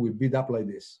incomplete, will build up like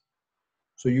this.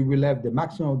 So you will have the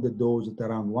maximum of the dose at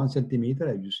around 1 centimeter,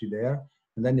 as you see there,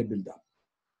 and then they build up.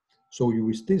 So you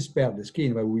will still spare the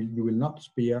skin, but you will not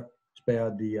spare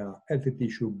the healthy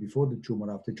tissue before the tumor,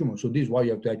 after the tumor. So this is why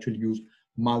you have to actually use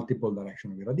multiple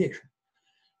directions of irradiation.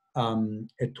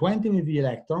 A 20 MeV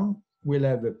electron will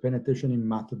have a penetration in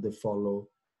matter that follow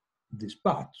this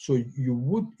path. So you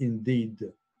would indeed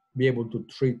be able to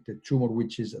treat the tumor,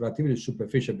 which is relatively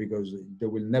superficial because they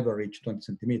will never reach 20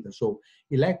 centimeters. So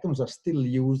electrons are still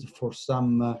used for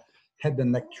some head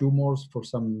and neck tumors, for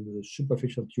some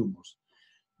superficial tumors.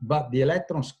 But the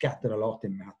electrons scatter a lot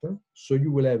in matter, so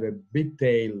you will have a big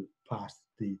tail past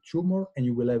the tumor, and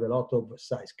you will have a lot of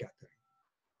side scattering.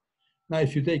 Now,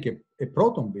 if you take a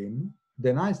proton beam,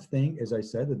 the nice thing, as I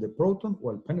said, that the proton,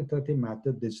 while penetrating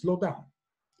matter, they slow down.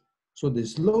 So they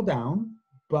slow down,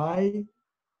 by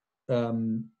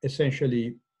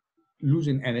essentially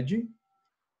losing energy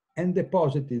and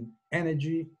deposited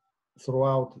energy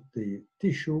throughout the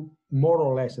tissue, more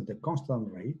or less at a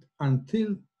constant rate,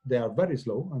 until they are very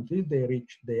slow, until they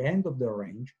reach the end of their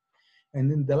range.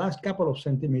 And in the last couple of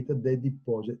centimeters, they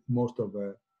deposit most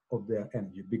of their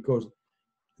energy, because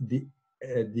the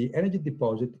energy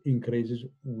deposit increases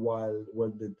while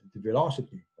the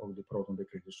velocity of the proton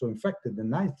decreases. So in fact, the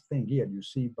nice thing here you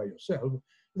see by yourself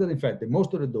is that in fact,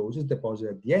 most of the dose is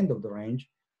deposited at the end of the range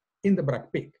in the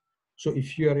Bragg peak. So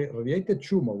if you are a radiated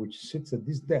tumor which sits at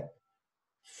this depth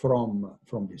from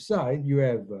this side, you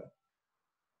have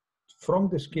from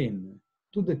the skin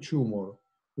to the tumor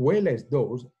way less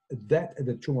dose than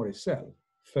the tumor itself,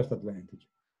 first advantage.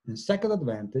 And second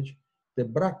advantage, the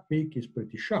Bragg peak is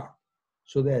pretty sharp.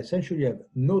 So they essentially have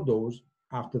no dose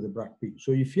after the Bragg peak.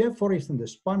 So if you have, for instance, the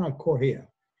spinal cord here,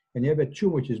 and you have a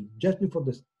tumor which is just before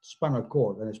the spinal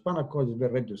cord, and the spinal cord is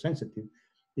very radiosensitive,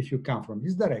 if you come from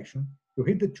this direction, you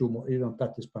hit the tumor, you don't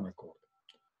touch the spinal cord.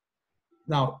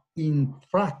 Now, in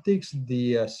practice,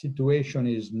 the situation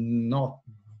is not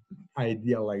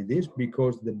ideal like this,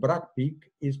 because the Bragg peak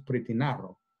is pretty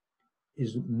narrow,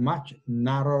 is much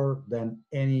narrower than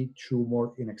any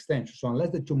tumor in extension. So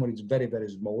unless the tumor is very, very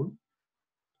small,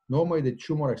 normally the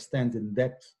tumor extends in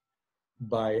depth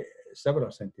by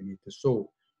several centimeters.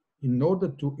 So in order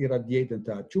to irradiate the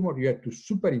entire tumor, you have to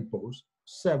superimpose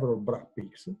several Bragg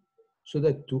peaks so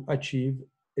that to achieve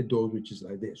a dose which is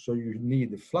like this. So you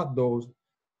need a flat dose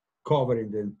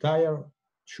covering the entire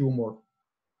tumor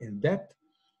in depth,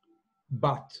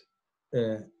 but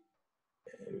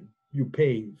you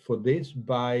pay for this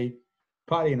by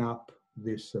piling up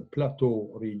these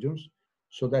plateau regions,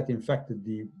 so that in fact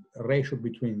the ratio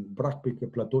between Bragg peak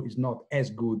and plateau is not as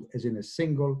good as in a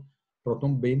single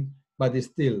proton beam, but is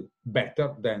still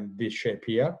better than this shape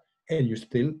here, and you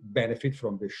still benefit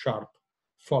from the sharp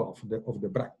fall of the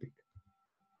Bragg peak.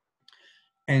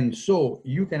 And so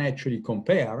you can actually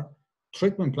compare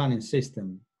treatment planning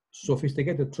system,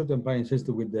 sophisticated treatment planning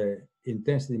system with the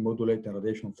intensity modulated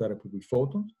radiation therapy with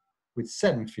photons, with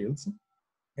 7 fields.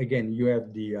 Again, you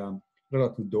have the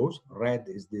relative dose. Red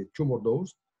is the tumor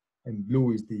dose, and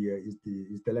blue is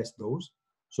the less dose.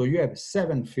 So you have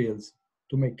 7 fields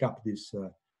to make up this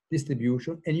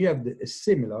distribution, and you have a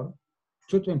similar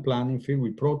treatment planning field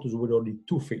with protons with only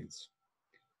 2 fields.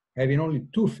 Having only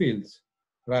 2 fields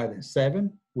rather than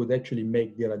 7 would actually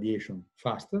make the radiation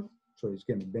faster, so it's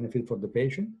going to benefit for the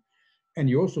patient. And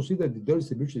you also see that the dose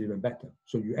distribution is even better.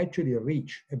 So you actually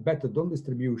reach a better dose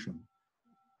distribution,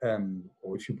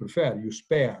 or if you prefer, you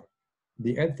spare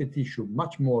the healthy tissue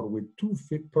much more with 2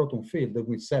 proton fields than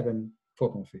with 7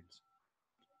 photon fields.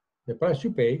 The price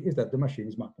you pay is that the machine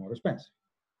is much more expensive.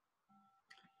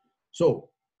 So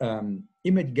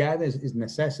image guidance is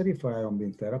necessary for ion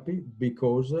beam therapy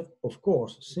because, of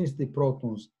course, since the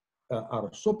protons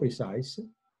are so precise,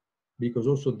 because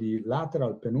also the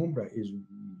lateral penumbra is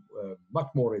much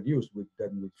more reduced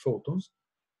than with photons,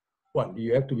 well,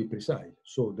 you have to be precise.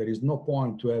 So there is no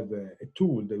point to have a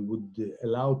tool that would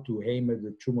allow to aim at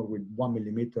the tumor with 1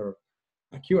 millimeter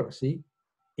accuracy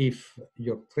if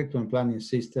your treatment planning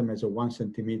system has a 1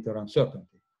 centimeter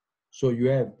uncertainty. So you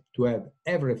have to have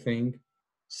everything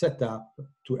set up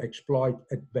to exploit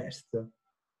at best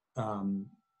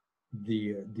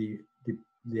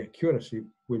the accuracy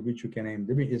with which you can aim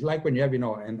the beam. It's like when you have,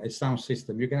 a sound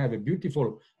system. You can have a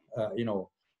beautiful,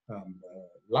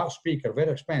 loudspeaker,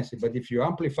 very expensive, but if your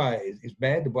amplifier is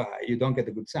bad, well, you don't get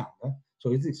a good sound. Huh?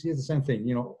 So it's the same thing.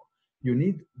 You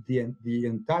need the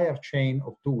entire chain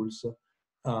of tools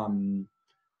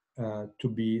to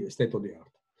be state of the art.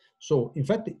 So in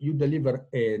fact, you deliver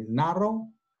a narrow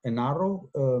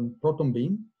proton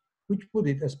beam, which put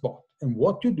it a spot. And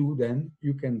what you do then,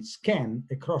 you can scan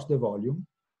across the volume,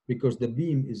 because the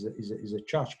beam is a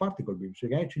charged particle beam. So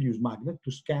you can actually use magnet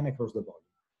to scan across the volume.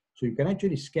 So you can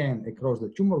actually scan across the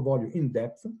tumor volume in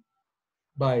depth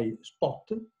by spot,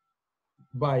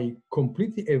 by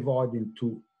completely avoiding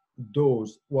to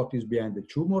dose what is behind the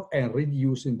tumor and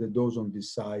reducing the dose on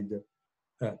this side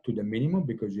to the minimum,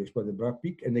 because you exploit the Bragg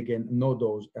peak, and again, no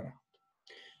dose around.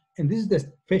 And this is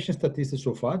the patient statistics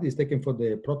so far. This is taken for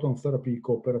the Proton Therapy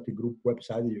Cooperative Group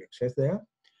website that you access there.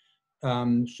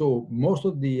 So most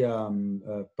of the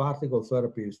particle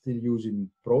therapy is still using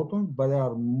protons, but there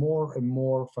are more and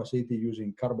more facilities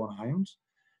using carbon ions,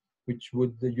 which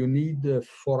you need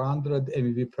 400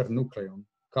 MeV per nucleon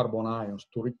carbon ions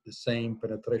to reach the same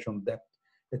penetration depth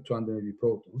at 200 MeV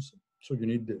protons. So you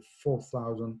need the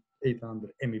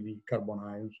 4,800 MeV carbon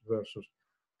ions versus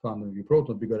 200 MeV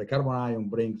protons, because the carbon ion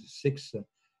brings 6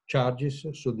 charges,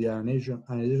 so the ionization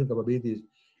capability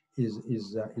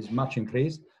is much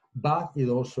increased, but it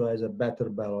also has a better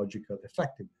biological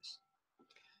effectiveness.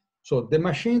 So the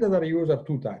machines that are used are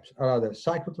two types, are either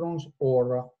cyclotrons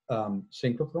or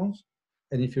synchrotrons.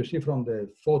 And if you see from the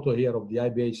photo here of the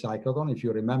IBA cyclotron, if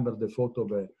you remember the photo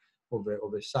of a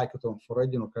cyclotron for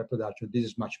radionuclide production, this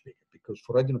is much bigger, because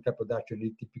for radionuclide production, you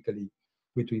need typically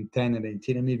between 10 and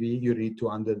 18 MeV, you need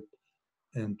 200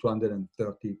 and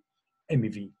 230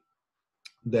 MeV.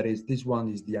 There is, this one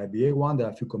is the IBA one, there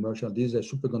are a few commercial. This is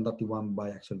a superconductive one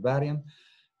by Accelerators.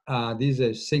 This is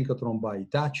a synchrotron by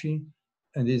Hitachi,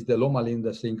 and this is the Loma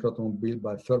Linda synchrotron built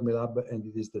by Fermilab, and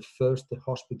it is the first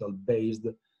hospital-based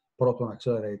proton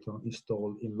accelerator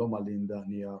installed in Loma Linda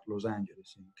near Los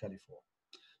Angeles in California.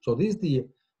 So this is the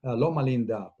Loma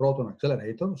Linda proton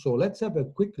accelerator. So let's have a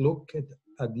quick look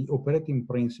at the operating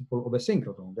principle of a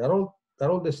synchrotron. They're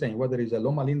all the same, whether it's a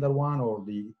Loma Linda one or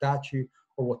the Hitachi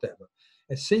or whatever.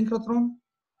 A synchrotron,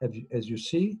 as you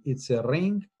see, it's a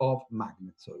ring of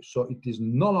magnets. So it is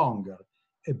no longer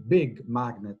a big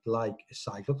magnet like a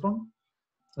cyclotron.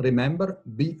 Remember,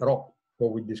 B rho,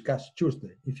 what we discussed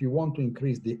Tuesday. If you want to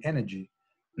increase the energy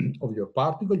of your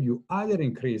particle, you either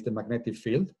increase the magnetic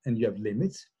field and you have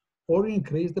limits, or you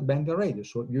increase the bending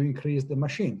radius, so you increase the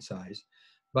machine size.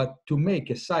 But to make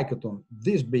a cyclotron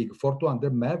this big for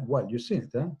 200 MeV, well, you've seen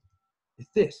it, huh?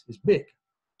 It's big.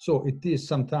 So it is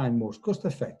sometimes most cost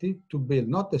effective to build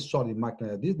not a solid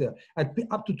magnet like this. At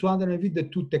up to 200 MeV, the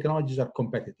two technologies are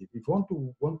competitive. If you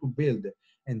want to build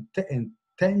a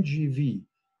 10 GeV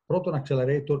proton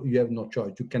accelerator, you have no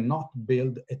choice. You cannot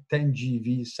build a 10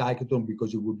 GeV cyclotron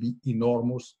because it would be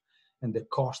enormous, and the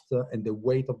cost and the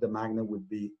weight of the magnet would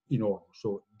be enormous.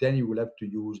 So then you will have to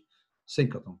use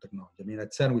synchrotron technology. I mean,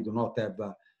 at CERN we do not have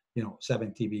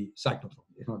 7 TeV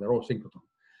cyclotron. They're all synchrotron.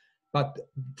 But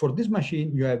for this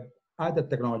machine, you have other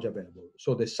technology available.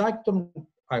 So the cyclotron,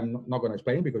 I'm not going to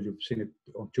explain because you've seen it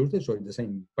on Tuesday, so it's the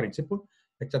same principle,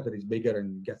 except that it's bigger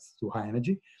and gets to high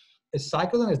energy. A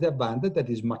cyclotron has the advantage that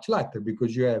is much lighter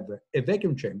because you have a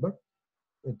vacuum chamber,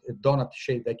 a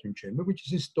donut-shaped vacuum chamber, which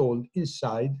is installed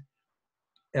inside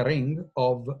a ring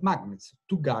of magnets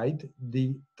to guide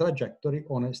the trajectory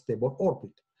on a stable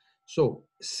orbit. So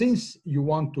since you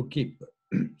want to keep,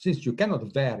 since you cannot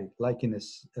vary, like in a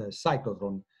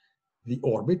cyclotron, the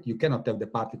orbit, you cannot have the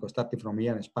particle starting from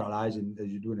here and spiralizing as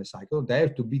you do in a cyclotron. They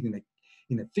have to be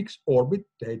in a fixed orbit.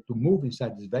 They have to move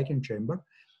inside this vacuum chamber.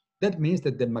 That means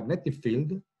that the magnetic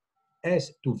field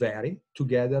has to vary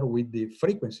together with the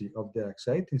frequency of the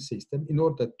accelerating system in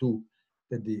order to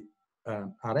that the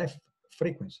RF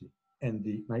frequency and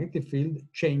the magnetic field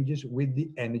changes with the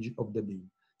energy of the beam.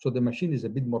 So the machine is a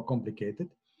bit more complicated.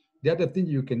 The other thing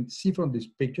you can see from this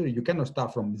picture, you cannot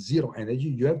start from zero energy.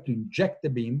 You have to inject the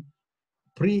beam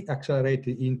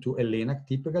pre-accelerated into a LINAC,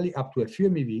 typically up to a few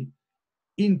MeV,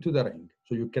 into the ring.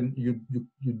 So you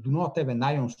do not have an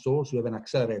ion source, you have an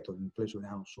accelerator in place of an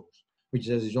ion source, which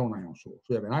has its own ion source.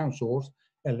 So you have an ion source,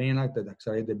 a LINAC that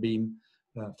accelerates the beam.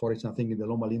 For instance, I think in the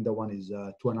Loma Linda one is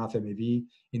 2.5 MeV,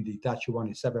 in the Hitachi one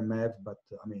is 7 MeV, but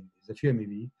I mean, it's a few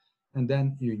MeV. And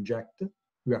then you inject,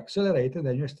 you accelerate it,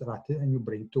 then you extract it, and you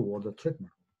bring it toward the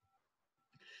treatment.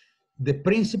 The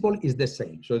principle is the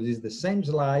same. So it is the same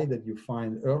slide that you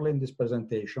find early in this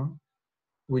presentation,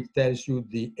 which tells you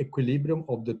the equilibrium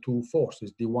of the two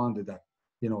forces, the one that,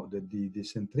 the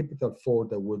centripetal force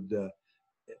that would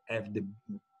have the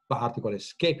particle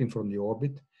escaping from the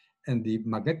orbit, and the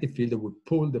magnetic field that would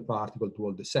pull the particle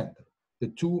toward the center. The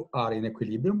two are in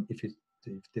equilibrium if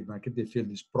the magnetic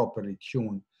field is properly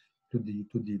tuned to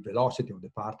the velocity of the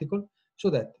particle, so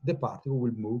that the particle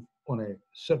will move on a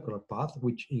circular path,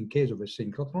 which in case of a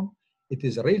synchrotron, it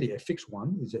is really a fixed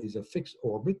one, is a fixed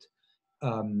orbit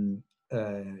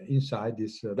inside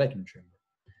this vacuum chamber.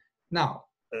 Now,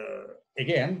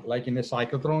 again, like in a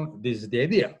cyclotron, this is the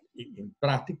idea. In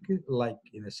practice, like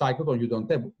in a cyclotron, you don't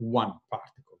have one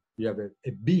particle. You have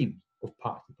a beam of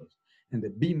particles. And the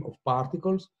beam of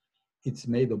particles, it's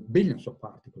made of billions of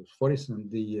particles. For instance,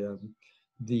 the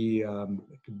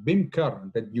beam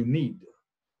current that you need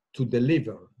to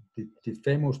deliver the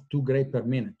famous 2 gray per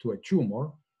minute to a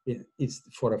tumor, it's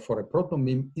for a proton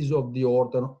beam is of the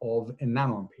order of a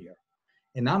nanoampere.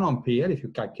 A nanoampere, if you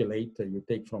calculate, you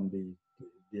take from the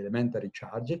elementary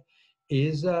charge,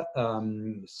 is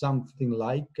something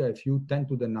like a few 10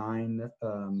 to the 9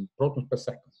 protons per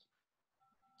second,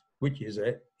 which is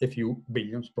a few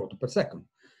billions protons per second.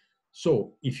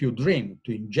 So if you dream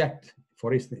to inject,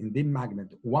 for instance, in the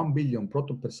magnet 1 billion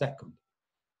protons per second,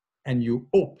 and you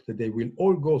hope that they will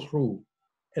all go through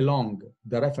along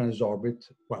the reference orbit,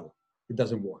 well, it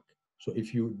doesn't work. So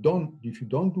if you don't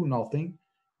do nothing,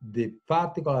 the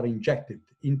particles are injected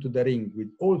into the ring with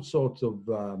all sorts of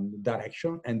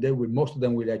direction, and they will, most of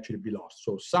them will actually be lost.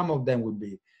 So some of them will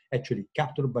be actually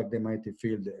captured by the magnetic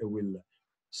field and will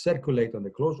circulate on the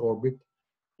closed orbit,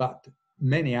 but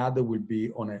many other will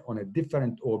be on a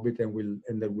different orbit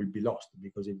and they will be lost,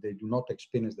 because if they do not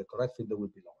experience the correct field, they will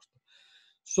be lost.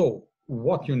 So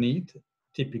what you need,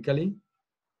 typically,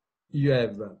 you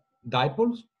have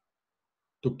dipoles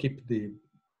to keep the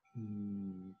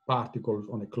particles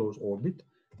on a closed orbit,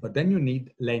 but then you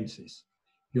need lenses.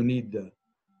 You need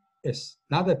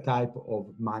another type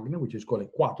of magnet, which is called a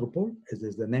quadrupole. As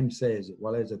the name says,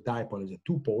 well, as a dipole has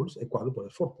 2 poles, a quadrupole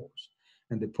has 4 poles.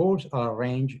 And the poles are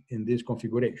arranged in this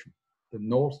configuration, the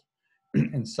north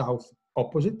and south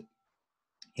opposite,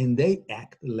 and they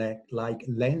act like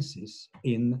lenses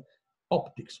in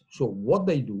optics. So what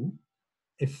they do,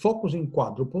 a focusing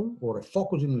quadrupole or a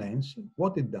focusing lens,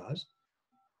 what it does,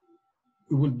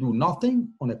 it will do nothing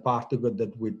on a particle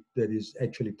that is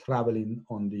actually traveling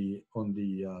on the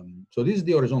so this is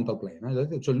the horizontal plane,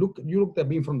 right? So you look at the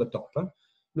beam from the top.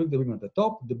 Look at the beam at the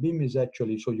top. The beam is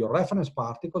actually, so your reference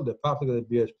particle, the particle that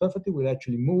behaves perfectly, will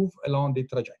actually move along the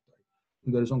trajectory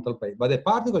in the horizontal plane. But the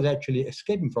particle is actually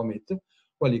escaping from it.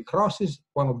 Well, it crosses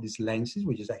one of these lenses,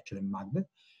 which is actually a magnet,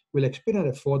 will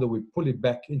experience a force that will pull it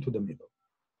back into the middle.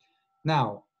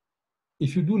 Now,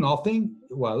 if you do nothing,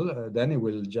 well, then it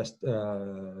will just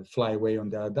fly away on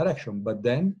the other direction. But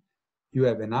then you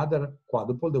have another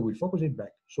quadrupole that will focus it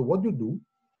back. So what you do,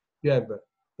 you have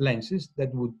lenses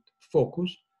that would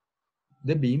focus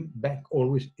the beam back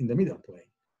always in the middle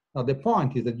plane. Now the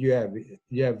point is that you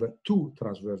have 2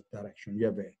 transverse directions. You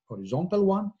have a horizontal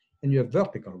one and you have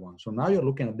vertical one. So now you're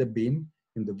looking at the beam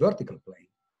in the vertical plane.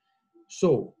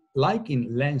 So like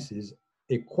in lenses,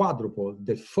 a quadrupole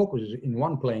that focuses in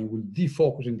one plane will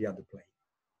defocus in the other plane.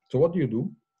 So what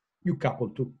do? You couple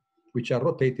 2, which are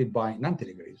rotated by 90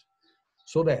 degrees.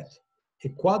 So that a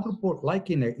quadrupole,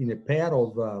 like in a pair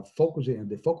of focusing and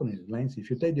defocusing lens, if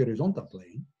you take the horizontal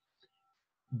plane,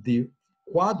 the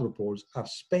quadrupoles are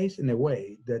spaced in a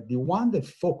way that the one that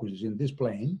focuses in this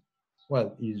plane,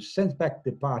 well, it sends back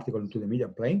the particle into the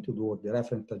median plane to do the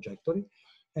reference trajectory,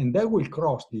 and that will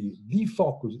cross the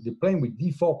defocus, the plane with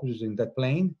defocuses in that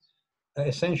plane,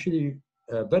 essentially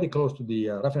very close to the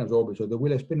reference orbit. So they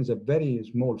will experience a very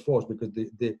small force, because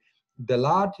the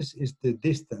largest is the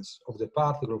distance of the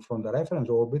particle from the reference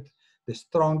orbit, the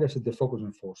strongest is the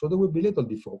focusing force. So there will be little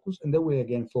defocus, and then we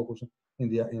again focus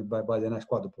by the next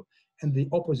quadrupole. And the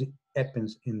opposite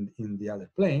happens in the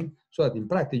other plane, so that in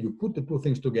practice, you put the 2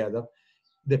 things together,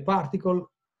 the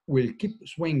particle will keep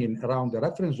swinging around the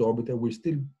reference orbit and will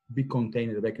still be contained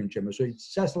in the vacuum chamber. So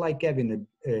it's just like having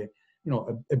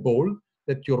a ball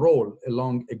that you roll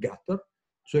along a gutter.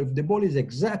 So if the ball is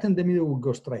exact in the middle, it will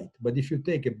go straight. But if you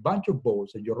take a bunch of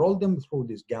balls and you roll them through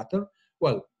this gutter,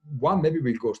 well, one maybe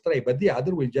will go straight, but the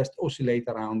other will just oscillate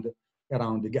around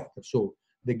the gutter. So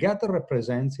the gutter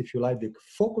represents, if you like, the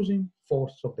focusing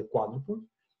force of the quadrupole.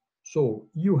 So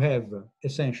you have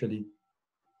essentially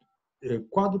a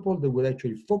quadrupole that will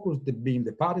actually focus the beam,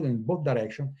 the particle, in both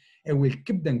directions, and will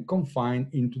keep them confined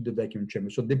into the vacuum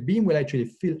chamber. So the beam will actually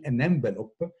fill an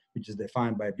envelope, which is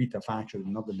defined by a beta function,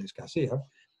 not to discuss here.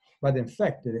 But in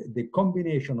fact, the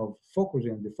combination of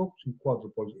focusing and defocusing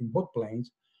quadrupoles in both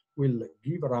planes will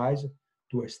give rise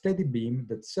to a steady beam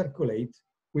that circulates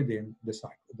within the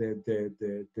cycle,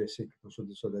 the cycle.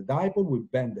 So the dipole will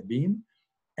bend the beam,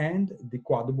 and the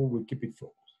quadrupole will keep it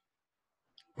focused.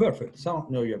 Perfect. So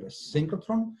now you have a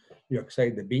synchrotron, you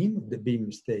excite the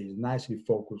beam stays nicely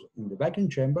focused in the vacuum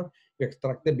chamber, you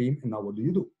extract the beam, and now what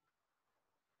do?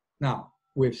 Now,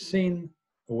 we've seen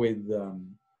with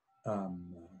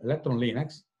electron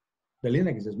linacs, the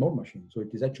linac is a small machine, so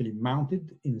it is actually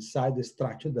mounted inside the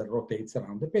structure that rotates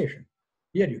around the patient.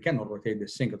 Here you cannot rotate the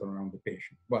synchrotron around the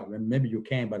patient. Well, maybe you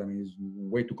can, but I mean, it's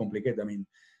way too complicated. I mean,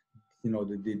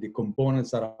 the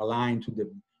components are aligned to the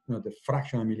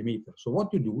fraction of a millimeter. So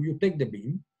what you do, you take the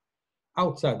beam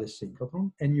outside the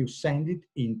synchrotron and you send it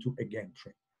into a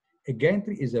gantry. A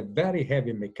gantry is a very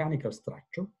heavy mechanical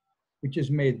structure, which is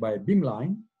made by a beam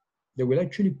line that will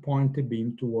actually point the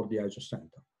beam toward the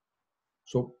isocenter.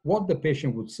 So what the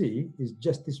patient would see is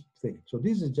just this thing. So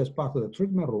this is just part of the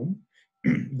treatment room.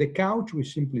 The couch will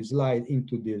simply slide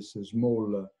into this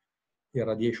small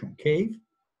irradiation cave.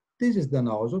 This is the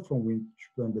nozzle from which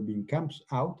when the beam comes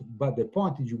out, but the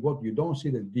point is what you don't see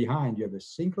that behind you have a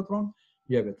synchrotron,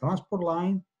 you have a transport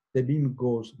line, the beam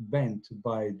goes bent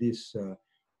by this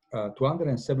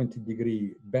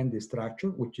 270-degree bending structure,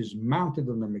 which is mounted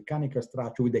on a mechanical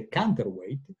structure with a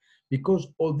counterweight, because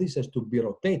all this has to be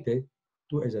rotated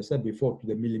to, as I said before, to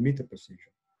the millimeter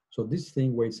precision. So this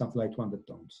thing weighs something like 200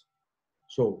 tons.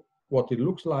 So what it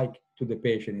looks like to the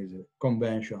patient is a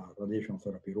conventional radiation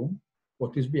therapy room.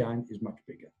 What is behind is much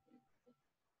bigger.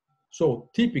 So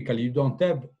typically you don't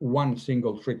have one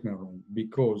single treatment room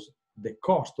because the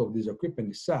cost of this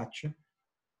equipment is such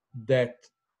that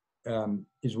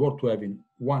is worth having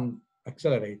one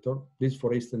accelerator. This,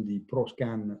 for instance, the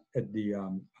ProScan at the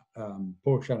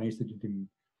Porsche Institute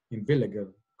in Villiger,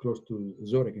 close to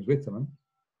Zurich in Switzerland.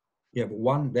 You have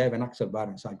one, they have an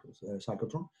Accelerators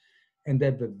cyclotron, and they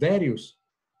have various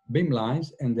beam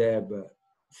lines, and they have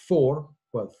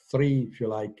three, if you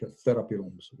like, therapy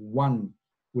rooms. One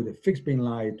with a fixed beam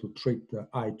line to treat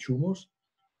eye tumors,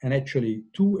 and actually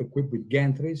two equipped with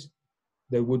gantries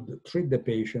that would treat the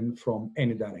patient from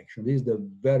any direction. This is the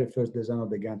very first design of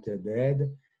the gantry they had.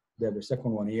 They have a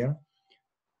second one here.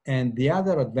 And the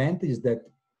other advantage is that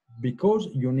because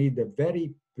you need a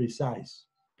very precise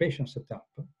patient setup,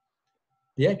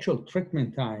 the actual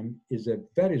treatment time is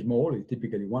very small,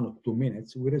 typically 1 or 2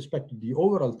 minutes, with respect to the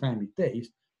overall time it takes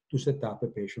to set up a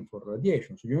patient for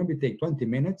radiation. So you maybe take 20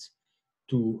 minutes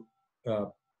to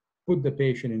put the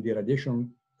patient in the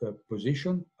radiation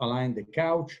position, align the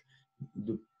couch,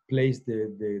 place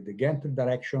the gantry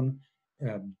direction,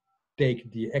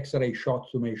 take the X-ray shot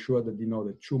to make sure that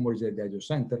the tumor is at the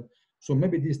center. So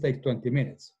maybe this takes 20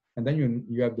 minutes, and then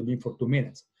you have the beam for 2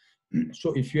 minutes.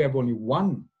 So if you have only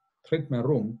one treatment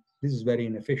room, this is very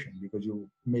inefficient because you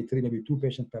may treat maybe 2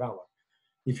 patients per hour.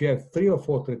 If you have 3 or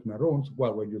 4 treatment rooms,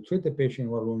 well, when you treat the patient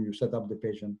in one room, you set up the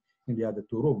patient in the other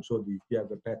 2 rooms, so you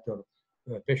have a better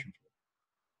patient flow.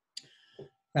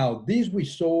 Now, this we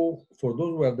saw, for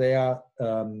those who were there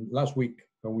last week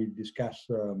when we discussed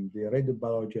the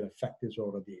radiobiological effects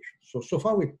of radiation. So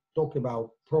far we talked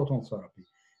about proton therapy.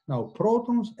 Now,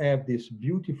 protons have this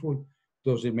beautiful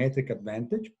dosimetric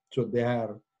advantage, so they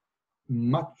are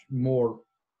much more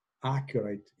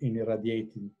accurate in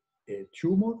irradiating a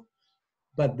tumor,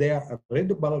 but they are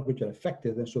radiobiologically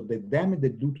affected, and so the damage they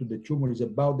do to the tumor is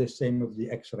about the same of the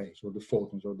X-rays or the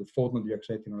photons, or the photon you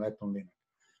excite in an electron linear.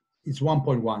 It's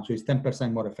 1.1, so it's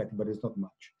 10% more effective, but it's not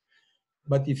much.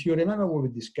 But if you remember what we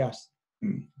discussed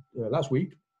last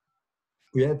week,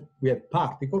 we have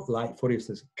particles like, for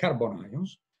instance, carbon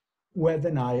ions, who have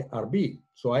an IRB.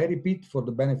 So I repeat for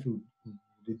the benefit who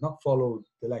did not follow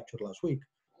the lecture last week,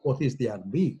 what is the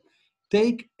IRB?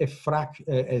 Take a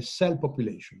cell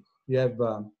population. You have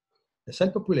a cell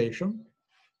population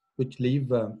which live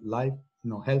life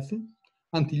healthy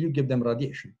until you give them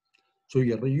radiation. So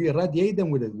you irradiate them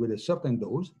with a certain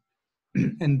dose,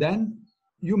 and then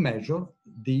you measure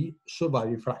the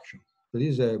survival fraction. So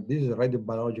this is a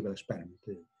radiobiological experiment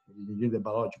in the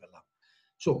biological lab.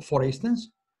 So for instance,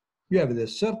 you have a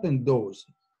certain dose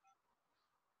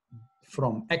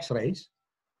from X-rays,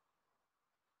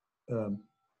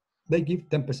 they give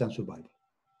 10% survival.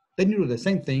 Then you do the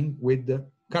same thing with the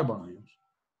carbon ions.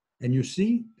 And you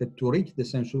see that to reach the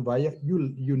same survival,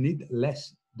 you need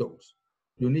less dose.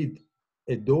 You need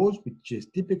a dose which is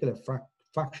typically a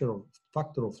factor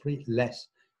of 3 less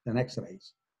than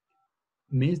X-rays.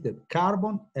 Means that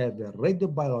carbon have a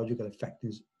radiobiological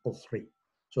effectiveness of 3.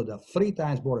 So they're 3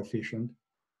 times more efficient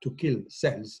to kill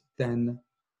cells than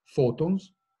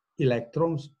photons,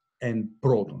 electrons, and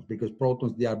protons, because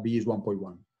protons, the RB is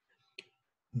 1.1.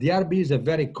 The RB is a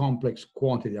very complex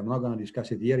quantity. I'm not going to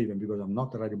discuss it here even because I'm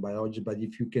not a radiobiologist, but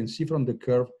if you can see from the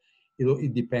curve,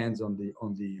 it depends on the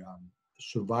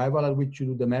survival at which you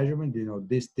do the measurement.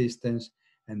 This distance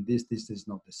and this distance is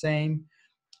not the same.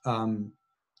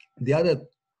 The other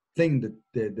thing that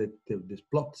this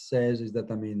plot says is that,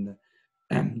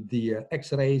 the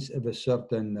X-rays have a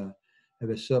certain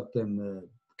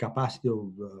capacity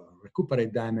of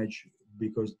recuperate damage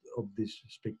because of this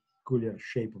peculiar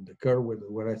shape of the curve,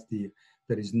 whereas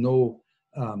there is no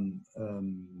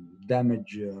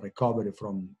damage recovery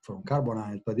from carbon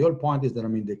ions. But the whole point is that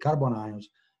the carbon ions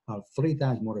are 3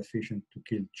 times more efficient to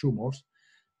kill tumors.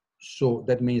 So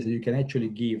that means that you can actually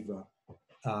give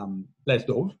less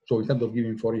dose. So instead of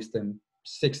giving, for instance,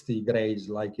 60 grays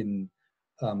like in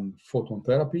photon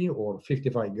therapy, or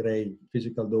 55 gray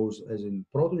physical dose as in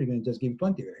proton, you can just give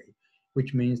 20 gray,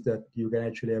 which means that you can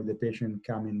actually have the patient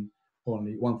come in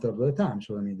only 1/3 of the time.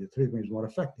 So the treatment is more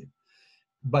effective.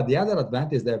 But the other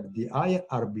advantage is that the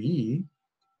IRBE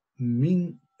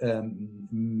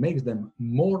makes them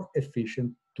more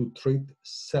efficient to treat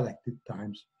selected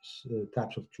types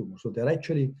of tumors. So they're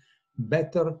actually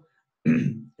better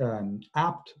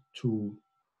apt to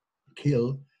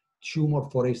kill tumor,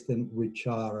 for instance, which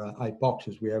are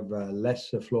hypoxic. We have less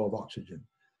flow of oxygen.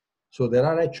 So they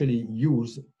are actually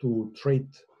used to treat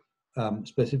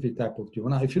specific type of tumor.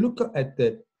 Now, if you look at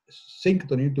the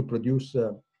synchrotron you need to produce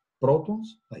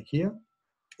protons, like here,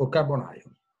 or carbon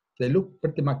ions. They look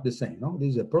pretty much the same. No?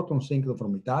 This is a proton synchrotron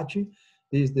from Hitachi.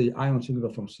 This is the ion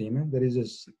synchrotron from Siemens. There is a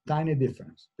tiny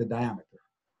difference, the diameter.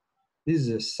 This is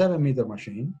a 7-meter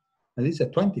machine, and this is a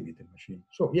 20-meter machine.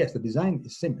 So yes, the design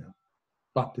is similar,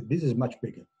 but this is much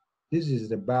bigger. This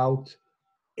is about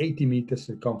 80 meters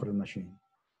circumference machine.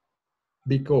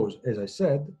 Because, as I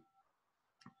said,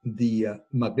 the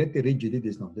magnetic rigidity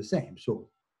is not the same. So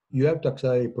you have to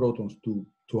accelerate protons to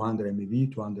 200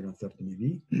 MeV, 230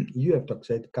 MeV. You have to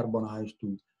accelerate carbon ions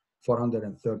to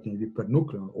 430 MeV per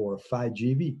nucleon, or 5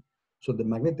 GeV. So the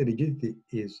magnetic rigidity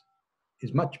is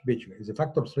much bigger. It's a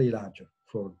factor of 3 larger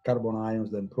for carbon ions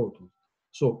than protons.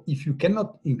 So if you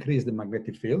cannot increase the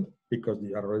magnetic field, because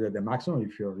you are already at the maximum,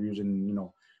 if you're using,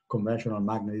 conventional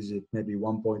magnets, maybe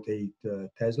 1.8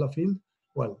 Tesla field,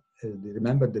 well,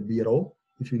 remember the B rho.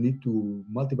 If you need to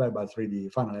multiply by 3 the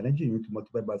final energy, you need to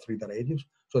multiply by 3 the radius.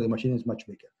 So the machine is much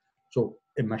bigger. So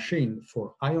a machine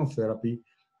for ion therapy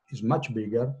is much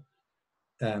bigger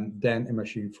than a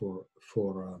machine for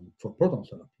proton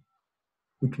therapy,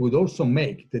 which would also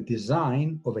make the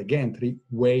design of a gantry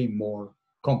way more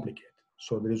complicated.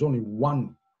 So there is only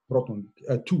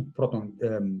two proton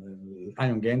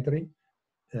ion gantry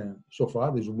so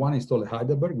far. There's one installed at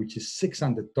Heidelberg, which is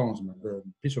 600 tons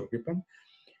piece of equipment,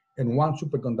 and one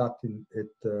superconducting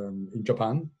in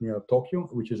Japan, near Tokyo,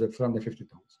 which is at 350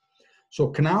 tons.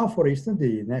 So CNAO, for instance,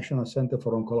 the National Center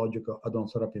for Oncological Hadron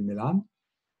Therapy in Milan,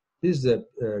 this is a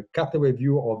cutaway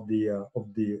view of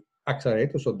the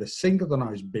accelerator. So the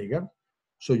synchrotron is bigger.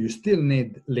 So you still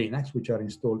need linacs, which are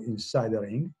installed inside the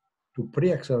ring, to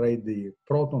pre-accelerate the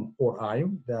proton or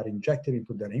ion. They are injected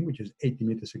into the ring, which is 80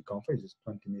 meters circumference, is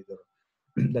 20 meter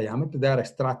diameter. They are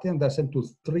extracted and they're sent to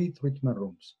 3 treatment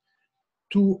rooms,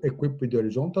 2 equipped with the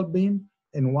horizontal beam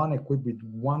and 1 equipped with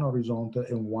 1 horizontal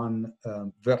and 1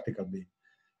 vertical beam.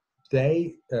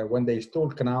 They, when they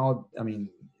installed CNAO,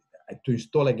 to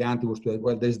install a gantry was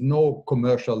there's no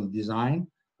commercial design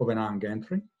of an ion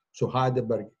gantry. So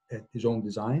Heidelberg had his own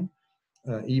design.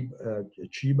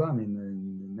 Chiba,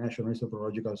 National Institute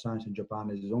for Radiological Science in Japan,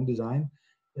 has his own design.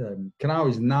 CNAO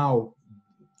is now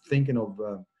thinking of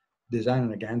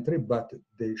designing a gantry, but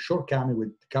the shortcoming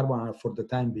with carbon ion for the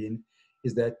time being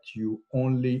is that you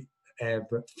only have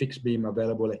fixed beam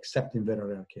available except in very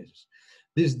rare cases.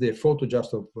 This is the photo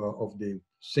just of the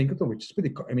synchrotron, which is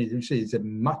pretty, you see it's a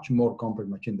much more complex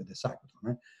machine than the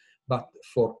cyclotron. But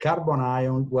for carbon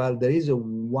ion, well, there is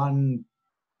one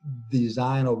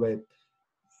design of a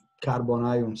carbon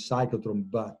ion cyclotron,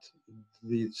 but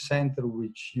the center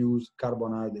which use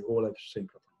carbon ion, they all have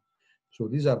synchrotron. So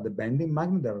these are the bending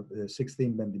magnets. There are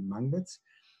 16 bending magnets.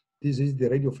 This is the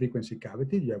radio frequency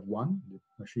cavity. You have one, the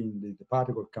machine, the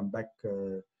particle come back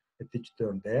at each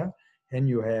turn there, and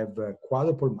you have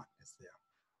quadruple magnets there.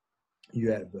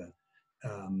 You have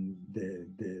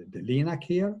the linac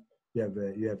here.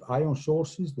 You have ion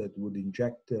sources that would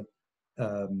inject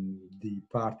the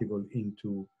particle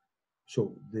into,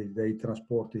 so they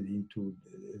transport it into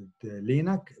the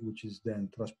linac, which is then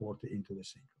transported into the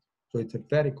synchrotron. So it's a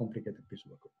very complicated piece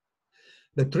of equipment.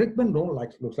 The treatment room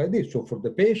looks like this. So for the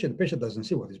patient doesn't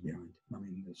see what is behind.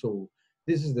 So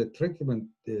this is the treatment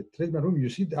room. You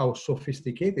see how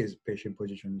sophisticated is patient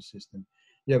positioning system.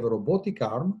 You have a robotic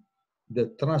arm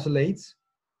that translates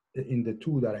in the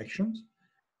 2 directions,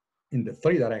 in the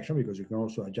 3 directions, because you can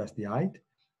also adjust the height.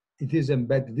 It is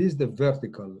embedded. This is the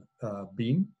vertical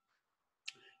beam.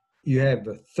 You have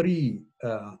 3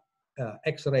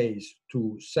 X-rays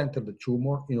to center the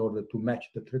tumor in order to match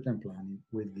the treatment planning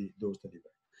with the dose delivery.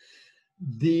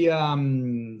 There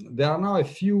are now a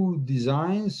few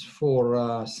designs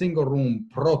for single room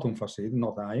proton facility,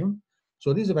 not ion.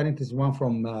 So this is a very interesting one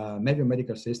from Medio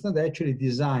Medical System. They actually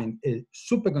designed a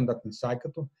superconducting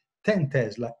cyclotron, 10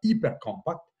 Tesla, hyper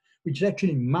compact, which is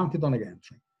actually mounted on a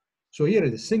gantry. So here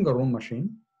is a single room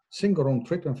machine, single room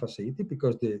treatment facility,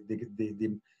 because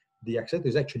the accelerator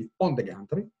is actually on the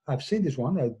gantry. I've seen this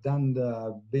one. I've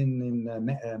been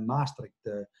in Maastricht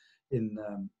in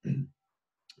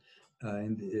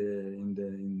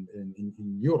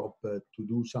Europe to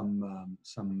do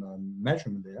some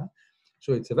measurement there.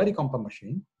 So it's a very compact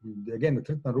machine. Again, the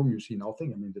treatment room, you see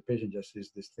nothing. The patient just sees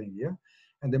this thing here,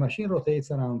 and the machine rotates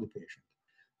around the patient.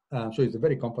 So it's a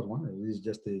very compact one. This is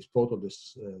just a photo of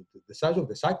this, the size of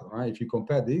the cyclotron. Right? If you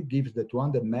compare this, it gives the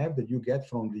 200 MeV that you get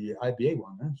from the IBA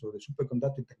one. So the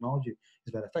superconducting technology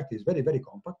is very effective. It's very, very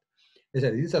compact. As I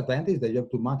said, the disadvantage is that you have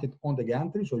to mount it on the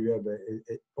gantry, so you have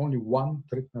only 1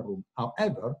 treatment room.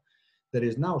 However, there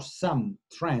is now some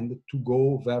trend to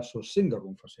go versus single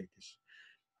room facilities.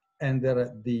 And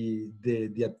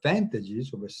the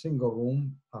advantages of a single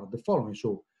room are the following.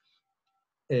 So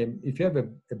if you have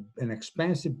an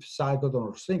expensive cyclotron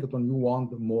or synchrotron, you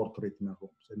want more treatment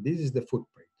rooms. And this is the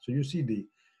footprint. So you see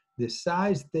the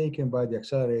size taken by the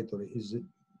accelerator is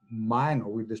minor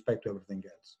with respect to everything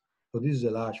else. So this is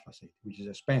a large facility, which is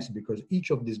expensive because each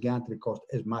of these gantry costs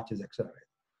as much as the accelerator.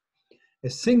 A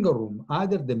single room,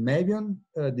 either the Mavion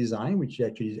design, which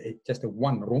actually is just a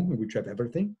one room in which you have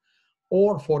everything,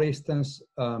 or for instance,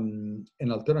 an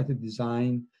alternative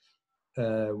design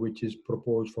which is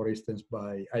proposed, for instance,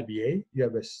 by IBA. You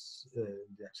have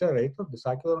the accelerator, the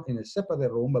cyclotron, in a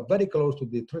separate room, but very close to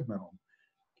the treatment room.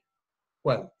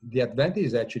 Well, the advantage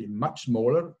is actually much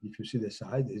smaller. If you see the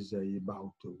size, is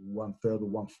about 1/3 or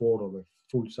 1/4 of a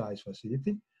full-size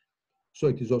facility. So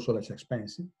it is also less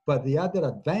expensive. But the other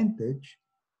advantage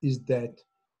is that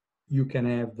you can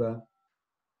have,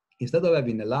 instead of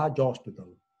having a large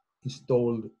hospital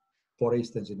installed, for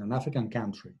instance, in an African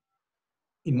country,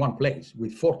 in one place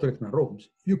with 4 treatment rooms,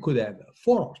 you could have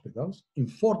 4 hospitals in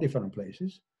 4 different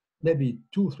places, maybe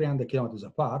 200-300 kilometers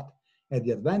apart. And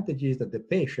the advantage is that the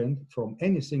patient from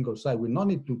any single site will not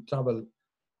need to travel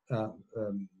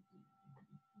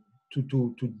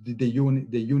to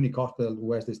the unique hospital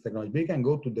who has this technology. We can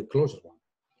go to the closest one.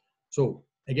 So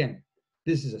again,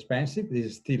 this is expensive. This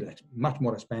is still much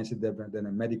more expensive than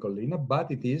a medical linac,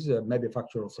 but it is maybe a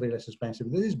factor of 3 less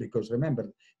expensive than this, because remember,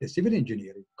 the civil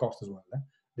engineering costs as well.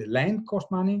 The land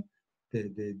costs money,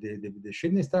 the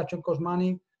sheet instruction costs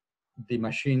money, the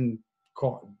machine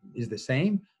is the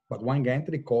same, but one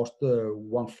gantry costs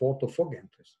 1/4 of 4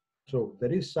 gantries. So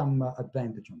there is some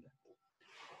advantage on that.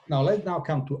 Now let's now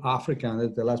come to Africa, and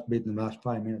that's the last bit in the last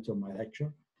 5 minutes of my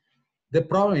lecture. The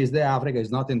problem is that Africa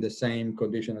is not in the same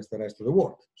condition as the rest of the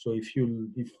world. So if you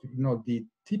know the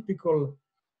typical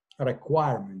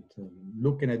requirement,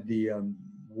 looking at the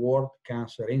world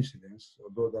cancer incidence,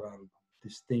 although there are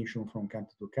distinctions from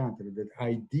country to country, that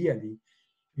ideally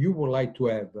you would like to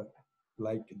have,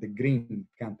 like the green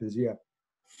countries here,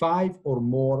 5 or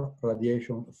more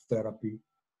radiation therapy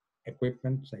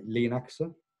equipment, say linacs,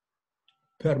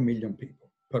 per million people,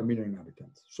 per million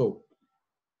inhabitants. So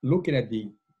looking at the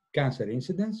cancer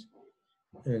incidence,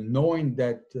 knowing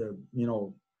that, you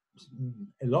know,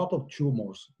 a lot of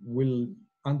tumors will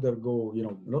undergo, you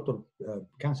know, a lot of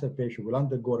cancer patients will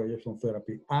undergo radiation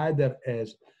therapy either as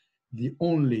the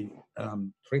only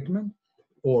treatment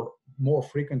or more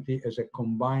frequently as a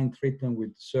combined treatment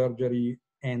with surgery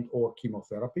and or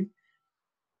chemotherapy.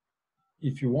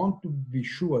 If you want to be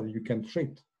sure that you can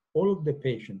treat all of the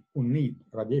patients who need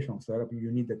radiation therapy,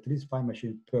 you need at least 5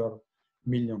 machines per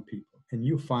million people. And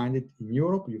you find it in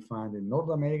Europe, you find it in North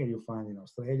America, you find it in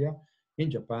Australia, in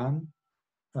Japan,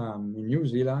 in New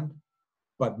Zealand,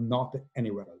 but not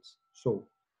anywhere else. So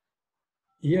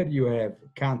here you have a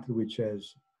country which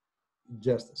has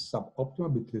just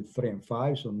suboptimal between 3 and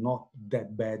 5, so not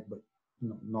that bad, but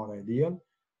not ideal.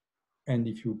 And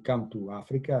if you come to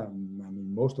Africa, I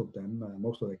mean, most of them,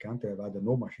 most of the countries have either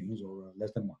no machines or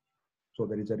less than 1. So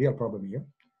there is a real problem here.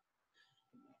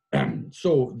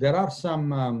 So there are some,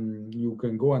 you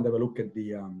can go and have a look at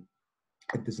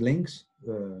these links,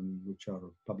 which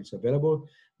are publicly available.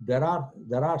 There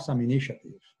are some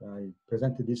initiatives. I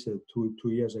presented this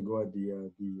 2 years ago at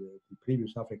the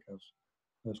previous Africa's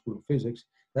School of Physics.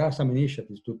 There are some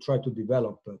initiatives to try to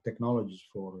develop technologies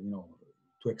for, you know,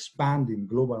 to expand in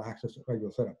global access to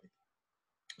radiotherapy.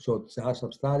 So there are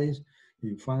some studies,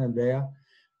 you find them there.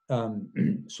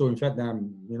 So in fact,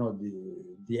 you know,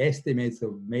 the estimates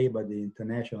made by the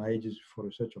International Agency for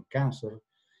Research on Cancer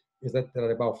is that there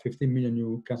are about 15 million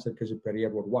new cancer cases per year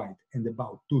worldwide, and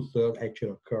about 2/3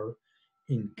 actually occur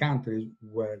in countries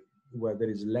where there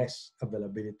is less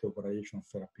availability of radiation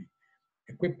therapy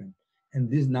equipment. And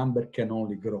this number can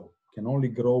only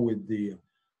grow with the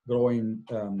growing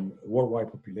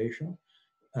worldwide population,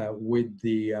 with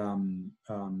the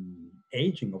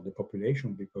aging of the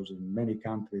population, because in many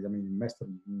countries, I mean, in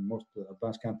most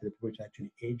advanced countries, the population is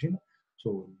actually aging. So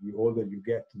the older you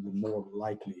get, the more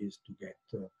likely it is to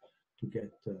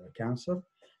get cancer,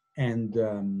 and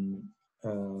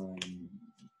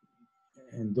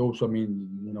also, I mean,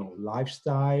 you know,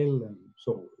 lifestyle. And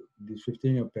so this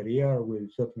 15 years per year will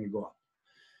certainly go up.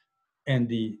 And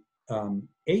the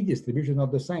age distribution is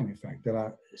not the same. In fact, there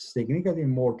are significantly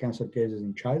more cancer cases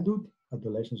in childhood,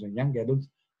 adolescents, and young adults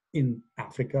in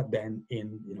Africa than in,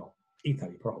 you know,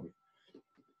 Italy, probably,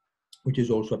 which is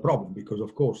also a problem because,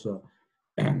 of course,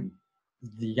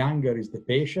 the younger is the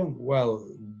patient. Well,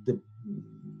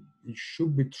 it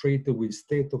should be treated with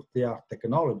state-of-the-art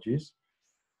technologies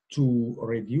to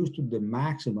reduce to the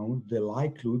maximum the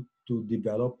likelihood to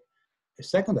develop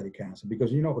secondary cancer,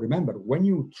 because, you know, remember, when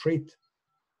you treat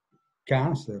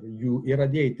cancer, you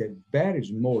irradiate a very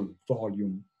small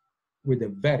volume with a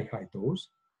very high dose.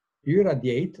 You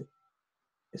irradiate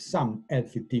some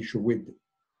healthy tissue with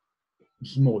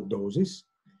small doses,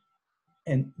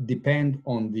 and depend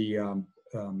on the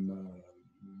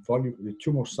volume, the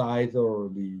tumor size or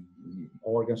the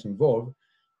organs involved.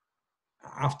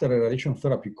 After a radiation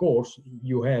therapy course,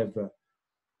 you have,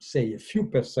 say, a few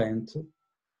percent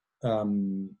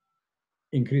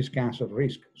increased cancer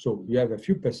risk. So you have a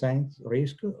few percent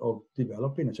risk of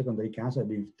developing a secondary cancer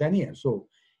within 10 years. So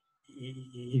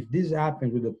if this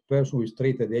happens with a person who is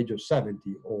treated at the age of 70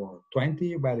 or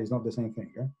 20, well, it's not the same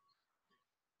thing. Eh?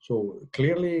 So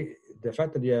clearly, the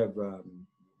fact that you have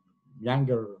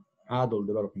younger adult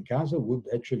developing cancer would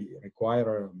actually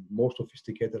require more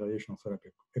sophisticated radiation therapy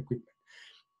equipment.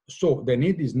 So the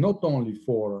need is not only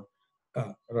for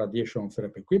radiation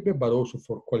therapy equipment, but also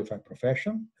for qualified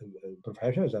professionals,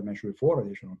 as I mentioned before,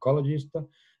 radiation oncologists,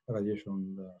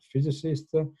 radiation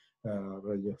physicists,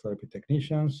 radiotherapy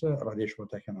technicians, radiation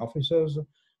protection officers,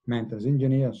 maintenance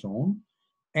engineers, and so on,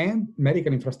 and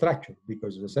medical infrastructure,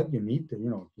 because as I said, you need,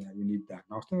 you need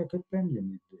diagnostic equipment, you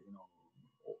need,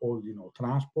 all,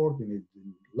 transport, you need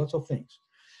lots of things.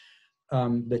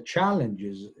 The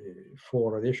challenges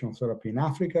for radiation therapy in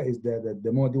Africa is that at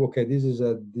the moment, okay, this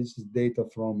is data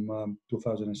from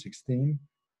 2016,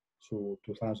 so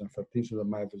 2013, so that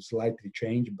might have slightly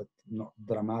changed, but not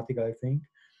dramatic, I think.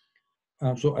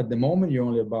 So at the moment, you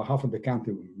only about half of the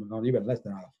country, not even less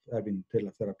than half, having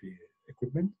teletherapy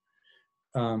equipment.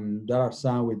 There are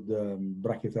some with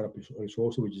brachytherapy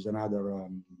resources, which is another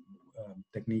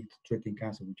technique treating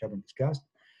cancer, which I haven't discussed.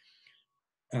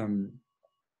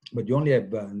 But you only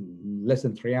have less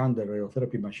than 300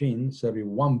 radiotherapy machines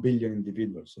serving 1 billion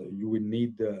individuals. So you will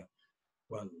need,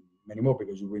 well, many more,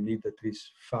 because you will need at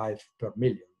least 5 per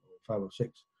million, or 5 or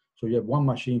 6. So you have one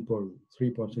machine per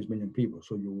 3.6 million people.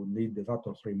 So you will need the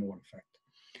factor of 3 more, in fact.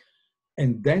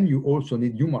 And then you also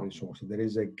need human resources. There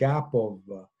is a gap of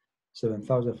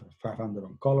 7,500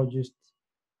 oncologists,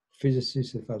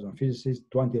 physicists, 1,000 physicists,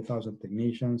 20,000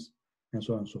 technicians, and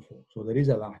so on and so forth. So there is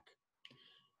a lack.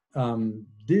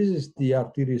 This is the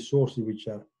RT resources which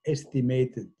are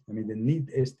estimated, the need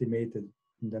estimated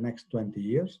in the next 20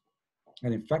 years.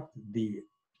 And in fact,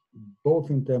 both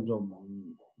in terms of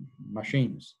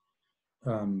machines,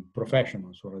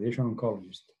 professionals, or radiation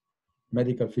oncologists,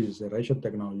 medical physicists, radiation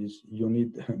technologists, you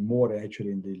need more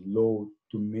actually in the low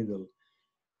to middle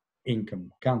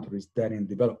income countries than in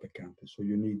developed countries. So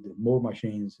you need more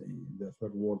machines in the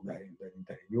third world than in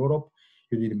Europe.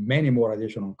 You need many more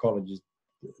radiation oncologists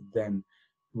than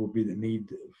would be the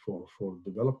need for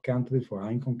developed countries, for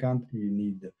high-income countries. You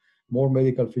need more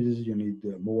medical physicists, you need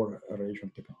more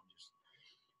radiation technologists.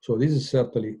 So this is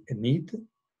certainly a need.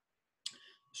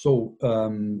 So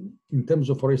in terms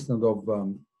of, for instance, of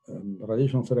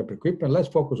radiation therapy equipment, let's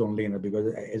focus on linear,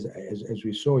 because as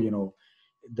we saw,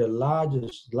 the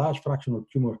large fraction of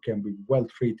tumor can be well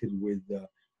treated with,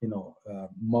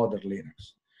 modern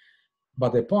linears.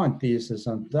 But the point is that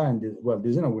sometimes, well,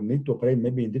 this will need to operate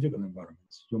maybe in difficult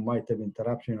environments. You might have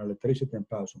interruption in electricity and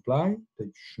power supply that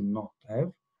you should not have.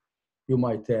 You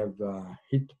might have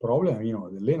heat problem.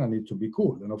 The linear needs to be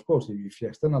cool. And of course, if the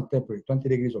external temperature 20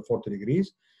 degrees or 40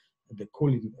 degrees, the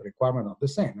cooling requirement are the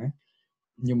same. Eh?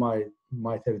 You might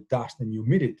have dust and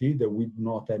humidity that we do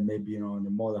not have maybe in the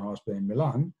modern hospital in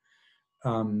Milan.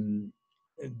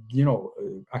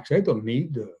 Accelerators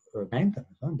need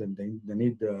maintenance. Huh? They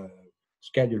need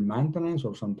scheduled maintenance,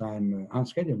 or sometimes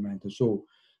unscheduled maintenance. So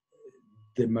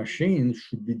the machine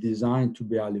should be designed to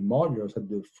be highly modular, so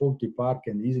the faulty part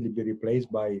can easily be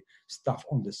replaced by stuff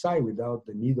on the side without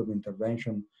the need of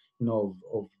intervention, of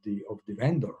the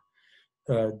vendor.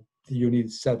 You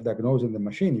need self-diagnosing in the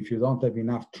machine. If you don't have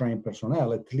enough trained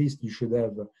personnel, at least you should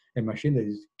have a machine that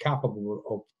is capable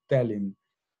of telling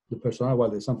the personnel, well,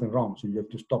 there's something wrong, so you have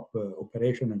to stop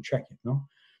operation and check it. No,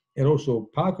 and also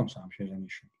power consumption is an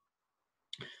issue.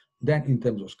 Then in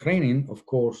terms of screening, of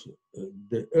course,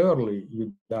 the early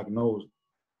you diagnose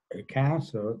a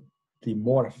cancer, the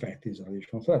more effective is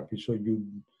radiation therapy. So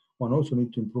one also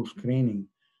need to improve screening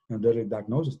and early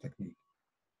diagnosis technique.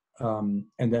 And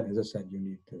then, as I said, you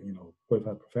need,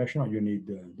 qualified professional. You need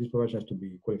these professionals to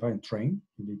be qualified and trained.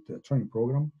 You need a training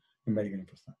program and medical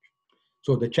infrastructure.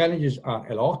 So the challenges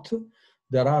are a lot.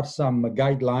 There are some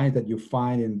guidelines that you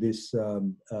find in this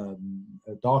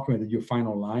document that you find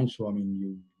online. So,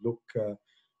 you look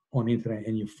on internet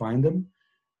and you find them.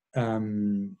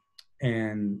 And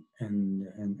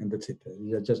that's it.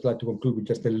 I'd just like to conclude with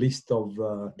just a list of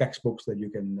textbooks that you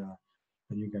can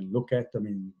that you can look at. I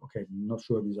mean, okay, I'm not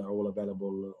sure these are all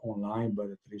available online, but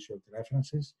at least you have the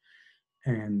references.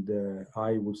 And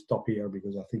I will stop here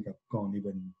because I think I've gone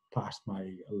even past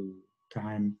my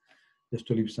time, just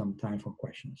to leave some time for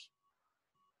questions.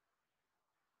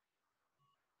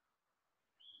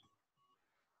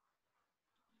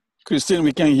 Christine,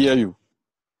 we can hear you.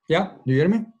 Yeah, do you hear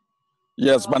me?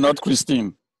 Yes, but not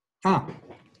Christine.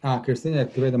 Christine,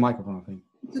 activate the microphone, I think.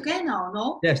 It's okay now,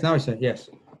 no? Yes, now it's yes.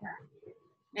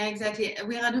 Yeah, exactly.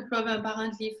 We had a problem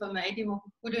apparently from Eddie who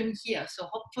couldn't hear. So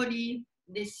hopefully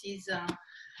this is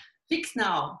fixed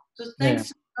now. So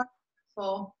thanks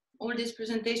for all this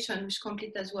presentation, which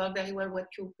complete as well very well what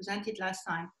you presented last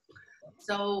time.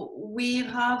 So we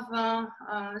have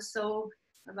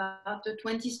about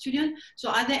 20 students. So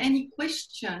are there any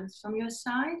questions from your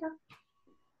side?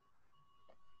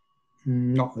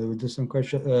 No, there was just some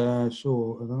question.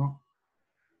 So I don't know.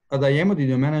 Adayemo, did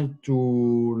you manage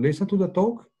to listen to the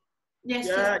talk? Yes.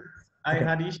 Yeah, Yes. I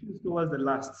had issues towards the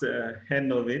last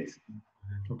end of it.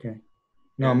 Okay.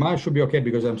 No, mine should be okay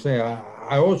because I'm saying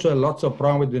I also have lots of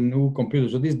problem with the new computer.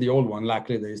 So this is the old one.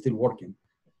 Luckily, that is still working.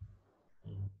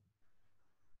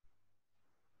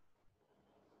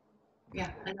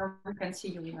 Yeah, I know we can see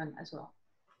you even as well.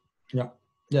 Yeah.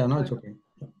 Yeah, no, it's okay.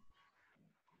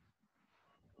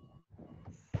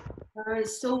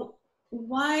 So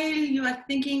while you are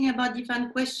thinking about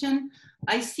different questions,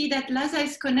 I see that Laza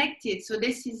is connected. So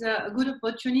this is a good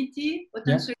opportunity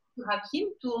potentially to have him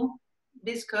to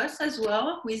discuss as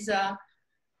well with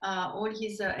all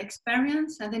his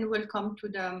experience. And then we'll come to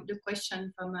the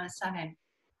question from Salem.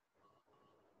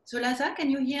 So Laza, can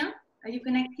you hear? Are you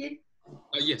connected?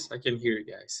 Yes, I can hear you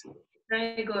guys.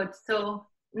 Very good. So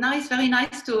now it's very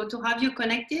nice to have you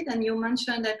connected. And you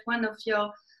mentioned that one of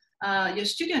your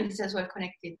students is as well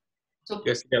connected. So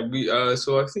yes, yeah.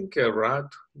 So I think Rad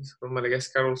from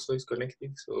Madagascar also is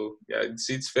connected. So yeah,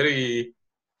 it's very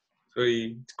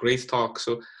great talk.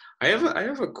 So I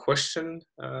have a question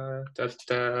that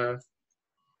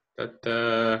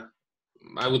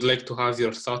I would like to have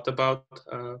your thought about,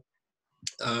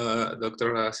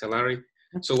 Dr. Silari.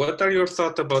 So what are your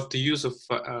thoughts about the use of,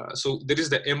 so there is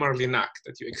the MR Linac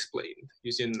that you explained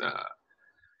using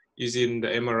the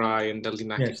MRI and the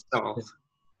Linac itself. Yes.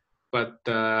 But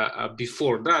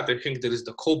before that, I think there is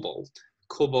the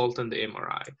Cobalt and the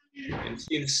MRI. And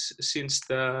since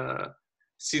the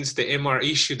MR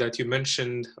issue that you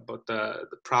mentioned about the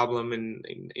problem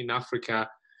in Africa,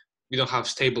 we don't have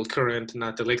stable current,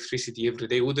 not electricity every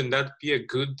day. Wouldn't that be a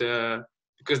good,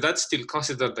 because that's still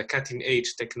considered the cutting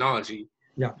edge technology,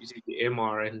 using the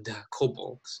MR and the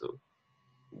Cobalt. So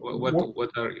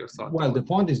what are your thoughts? Well, the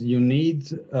point is you need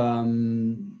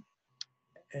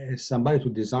somebody to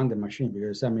design the machine,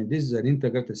 because I mean, this is an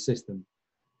integrated system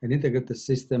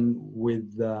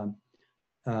with the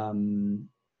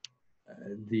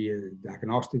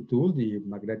diagnostic tool, the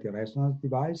magnetic resonance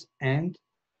device, and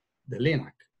the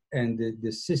Linac. And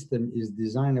the system is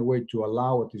designed a way to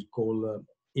allow what is called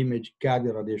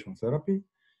image-guided radiation therapy,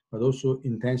 but also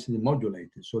intensity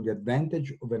modulated. So the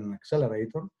advantage of an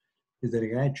accelerator is that it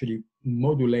can actually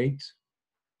modulate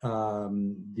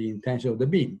the intensity of the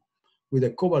beam. With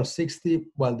the Cobalt 60,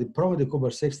 well, the problem with the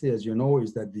Cobalt 60, as you know,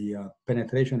 is that the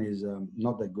penetration is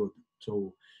not that good.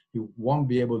 So you won't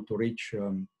be able to reach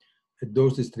a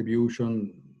dose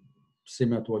distribution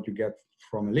similar to what you get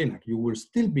from a Linac. You will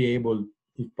still be able,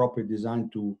 if properly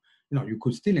designed, to, you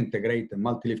could still integrate a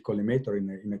multi-leaf collimator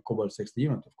in a Cobalt 60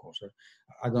 unit, of course.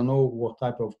 I don't know what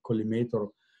type of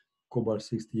collimator Cobalt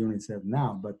 60 units have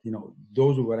now, but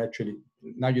those were actually,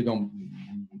 now you don't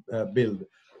build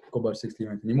Cobalt 60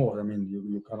 unit anymore. I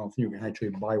mean, I don't think you can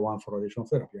actually buy one for radiation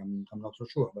therapy. I'm not so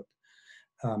sure, but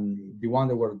the one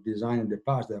that were designed in the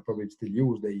past, that are probably still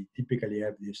used, they typically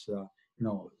have this,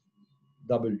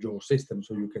 double jaw system,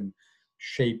 so you can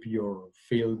shape your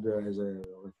field as a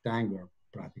rectangle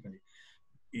practically.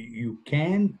 You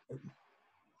can,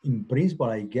 in principle,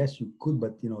 I guess you could,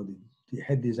 but the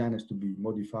head design has to be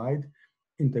modified,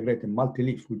 integrate a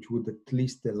multi-leaf, which would at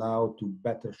least allow to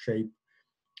better shape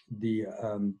the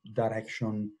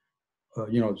direction,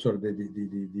 sort of the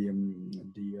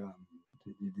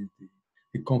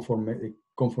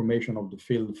conformation of the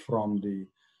field from the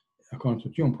according to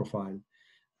tune profile.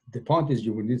 The point is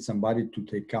you will need somebody to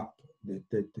take up the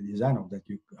design of that.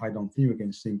 I don't think you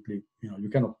can simply, you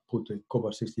cannot put a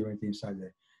Cobalt 60 unit inside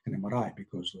an MRI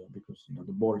because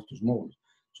the bore is too small.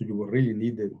 So you will really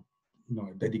need a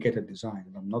dedicated design.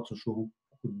 And I'm not so sure who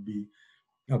could be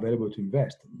available to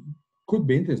invest. Could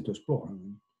be interesting to explore.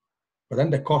 But then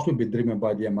the cost will be driven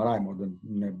by the MRI more than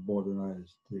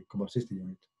the Cobalt 60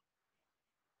 unit.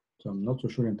 So I'm not so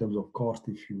sure in terms of cost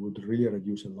if you would really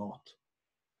reduce a lot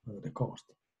the cost.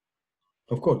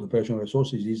 Of course, the operational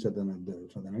resource is easier than the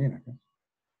Linac.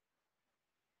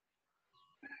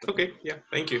 Okay, yeah,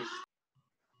 thank you.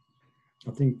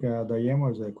 I think Diane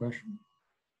has a question.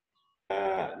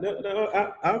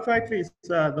 Frankly,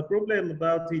 the problem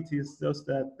about it is just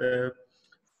that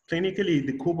clinically,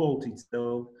 the cobalt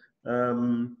itself,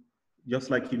 just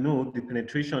like you know, the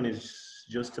penetration is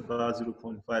just about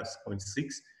 0.5,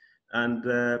 0.6. And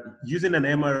using an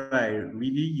MRI,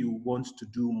 really, you want to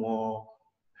do more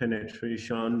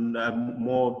penetration,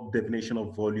 more definition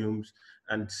of volumes.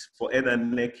 And for other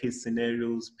neck case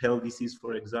scenarios, pelvises,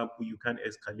 for example, you can't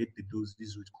escalate the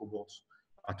doses with cobalt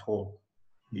at all.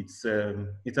 It's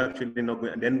actually not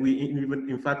good. And then we even,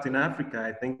 in fact, in Africa,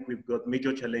 I think we've got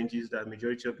major challenges that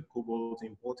majority of the cobalt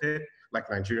imported, like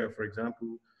Nigeria, for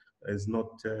example, is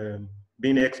not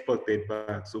being exported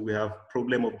back. So we have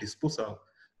problem of disposal.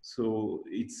 So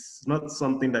it's not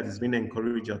something that is being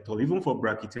encouraged at all. Even for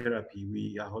brachytherapy,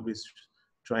 we are always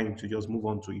trying to just move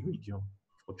on to iridium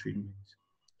for treatment.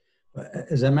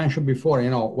 As I mentioned before,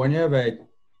 you know, when you have a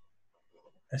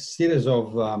series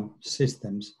of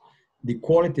systems, the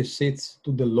quality sits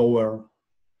to the lower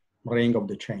ring of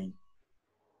the chain.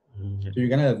 Mm-hmm. So you're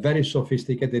gonna have a very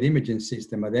sophisticated imaging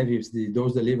system, but if the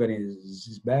dose delivery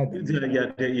is bad.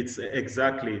 Yeah, it's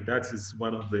exactly, that is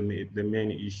one of the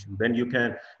main issues. Then you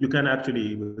can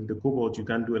actually, with the cobalt, you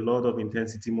can do a lot of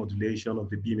intensity modulation of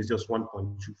the beam. It's just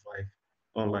 1.25,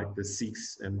 unlike the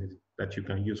 6 and that you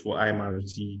can use for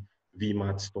IMRT,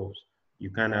 VMAT stops.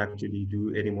 You can actually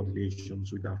do any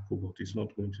modulations without cobalt. It's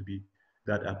not going to be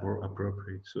that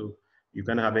appropriate. So you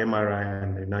can have MRI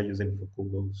and they're not using it for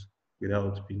cobalt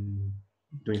without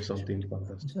doing something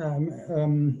fantastic.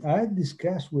 I had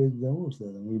discussed with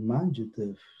we managed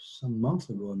it some months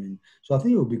ago. I mean, so I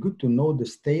think it would be good to know the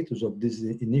status of this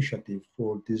initiative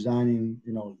for designing,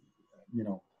 you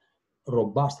know,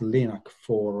 robust Linac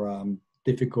for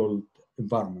difficult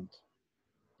environment.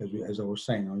 As I was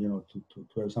saying, you know,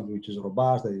 to have something which is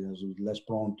robust, that is less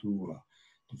prone to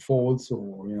faults,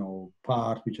 or, you know,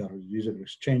 parts which are usually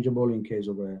exchangeable in case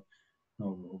of a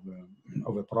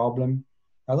problem.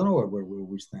 I don't know where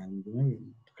we stand.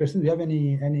 Kristen, do you have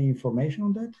any information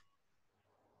on that?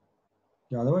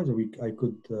 Yeah, otherwise I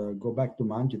could go back to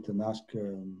Manjit and ask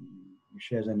if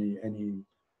she has any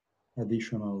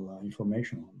additional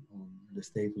information on the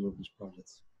status of these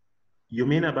projects. You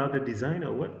mean about the design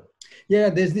or what? Yeah,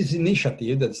 there's this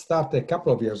initiative that started a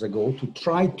couple of years ago to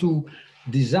try to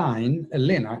design a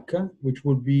Linac which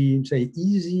would be, say,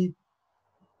 easy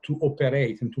to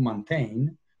operate and to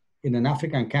maintain in an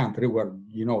African country where,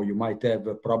 you know, you might have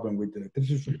a problem with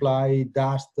electricity supply,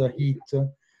 dust, heat.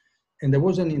 And there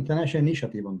was an international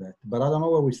initiative on that, but I don't know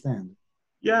where we stand.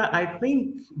 Yeah, I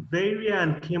think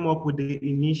Varian came up with the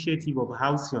initiative of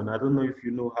Halcyon. I don't know if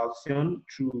you know Halcyon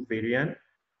through Varian.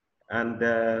 And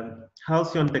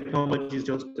Halcyon technology is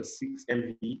just a 6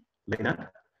 MV Linac.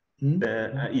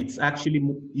 It's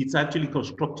actually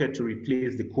constructed to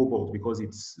replace the cobalt because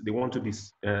they want to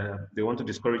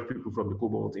discourage people from the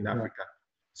cobalt in Africa.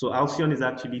 So Halcyon is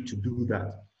actually to do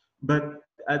that. But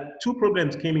two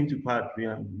problems came into part.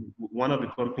 One of the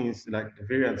companies, like the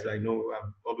Variants, I know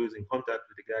I'm always in contact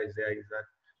with the guys there, is that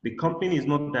the company is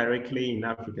not directly in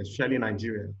Africa, especially in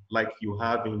Nigeria, like you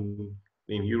have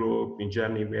in Europe, in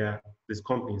Germany, where these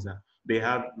companies are. They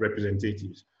have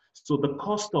representatives. So the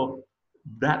cost of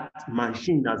that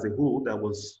machine as a whole that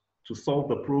was to solve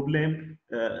the problem,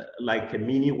 like a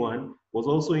mini one, was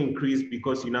also increased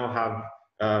because you now have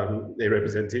a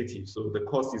representative. So the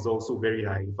cost is also very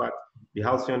high. In fact, the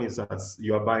Halcyon is as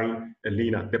you are buying a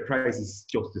Linac, the price is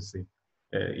just the same.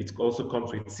 It also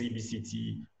comes with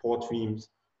CBCT, port films,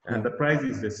 and the price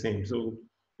is the same. So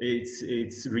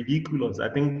it's ridiculous. I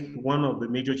think one of the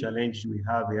major challenges we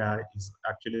have here is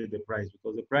actually the price,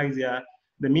 because the price here,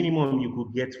 the minimum you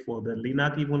could get for the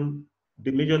Linac, even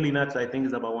the major Linacs, I think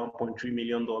is about $1.3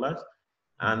 million.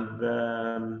 And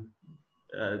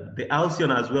the Halcyon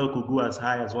as well could go as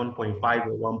high as 1.5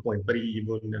 or 1.3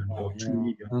 even, or 2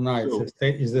 million. No,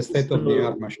 it's the state of the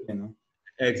art machine.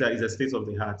 Exactly, it's the state of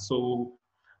the art. So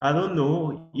I don't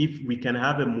know if we can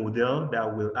have a model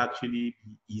that will actually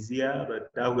be easier,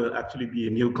 but that will actually be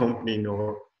a new company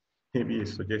or maybe a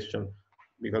suggestion,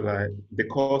 because the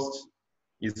cost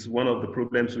is one of the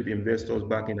problems with investors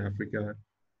back in Africa.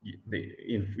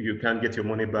 If you can't get your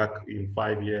money back in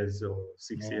 5 years or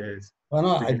 6 years. Well,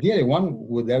 no, ideally one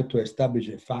would have to establish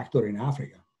a factory in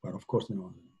Africa, but of course, you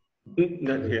know,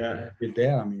 yeah,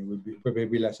 there, I mean, it would be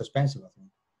probably less expensive, I think.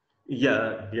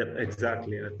 Yeah, yeah,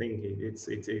 exactly. I think it's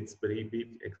pretty bit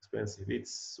expensive.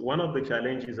 It's one of the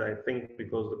challenges, I think,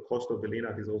 because the cost of the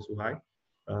Linux is also high.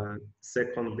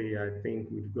 Secondly, I think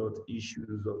we've got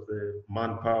issues of the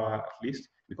manpower, at least,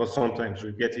 because sometimes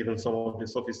we get even some of the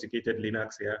sophisticated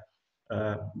Linux here.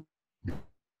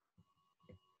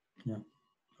 Yeah.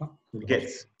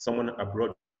 Gets someone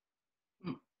abroad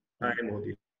time or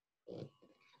the,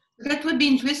 That would be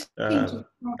interesting.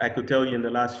 I could tell you in the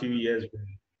last few years.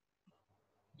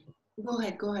 Go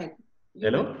ahead, go ahead.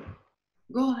 Hello?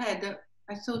 Go ahead.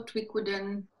 I thought we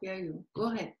couldn't hear you.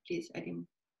 Go ahead, please, Adim.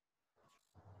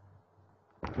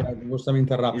 Yeah, there was some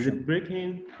interruption. Is it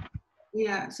breaking?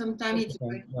 Yeah, sometimes it's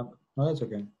breaking. Yeah. No, that's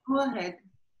okay. Go ahead.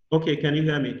 Okay, can you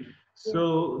hear me?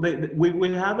 So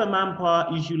we have a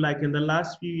manpower issue. Like in the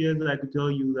last few years, I could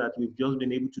tell you that we've just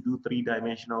been able to do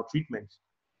 3-dimensional treatments.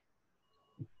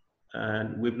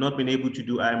 And we've not been able to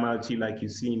do IMRT like you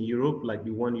see in Europe, like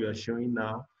the one you are showing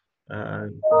now.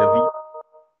 And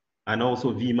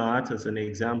also VMAT as an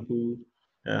example.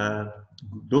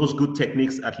 Those good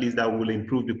techniques, at least, that will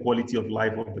improve the quality of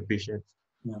life of the patient.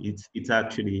 Yeah. It's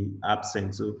actually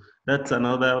absent. So that's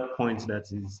another point. That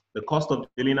is the cost of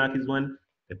the Linux is one,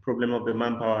 the problem of the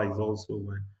manpower is also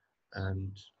one.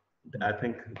 And I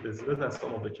think those are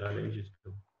some of the challenges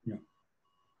too. Yeah.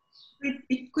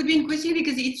 It could be interesting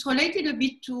because it's related a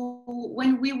bit to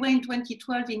when we were in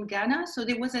 2012 in Ghana. So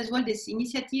there was as well this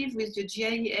initiative with the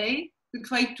GIA to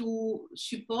try to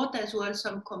support as well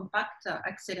some compact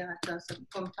accelerators, some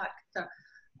compact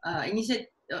initiative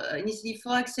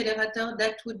for accelerator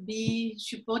that would be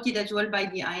supported as well by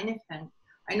the INFN.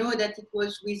 I know that it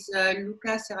was with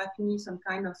Luca Serafini, some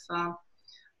kind of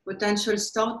potential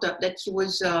startup that he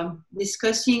was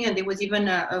discussing, and there was even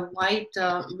a white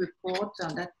report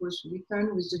that was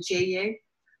written with the GIA,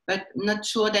 but not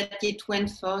sure that it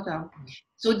went further.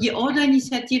 So the other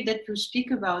initiative that you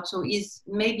speak about so is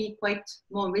maybe quite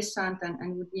more recent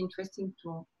and would be interesting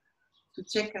to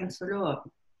check and follow up.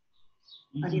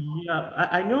 Yeah,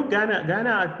 I know Ghana,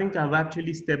 I think I've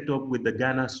actually stepped up with the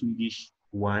Ghana-Swedish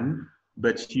one.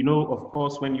 But, you know, of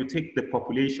course, when you take the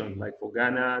population, like for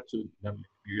Ghana, you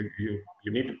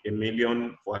need 1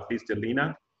 million for at least a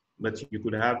Linux. But you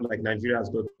could have, like Nigeria has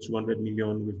got 200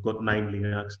 million, we've got 9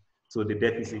 Linux. So the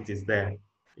deficit is there.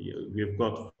 We've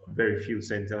got very few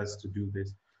centers to do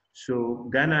this. So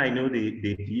Ghana, I know they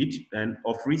did. And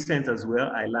of recent as well,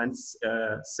 I learned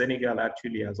Senegal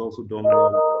actually has also done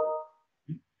well.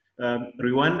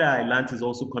 Rwanda, I learned, is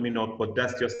also coming up, but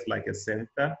that's just like a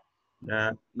center.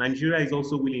 Nigeria is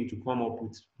also willing to come up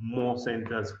with more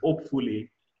centers,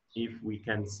 hopefully, if we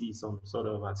can see some sort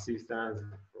of assistance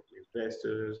from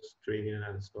investors, training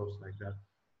and stuff like that.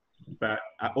 But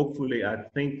hopefully, I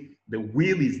think the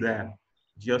will is there.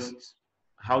 Just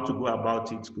how to go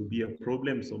about it could be a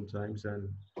problem sometimes, and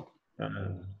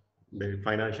the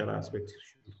financial aspect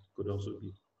could also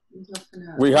be.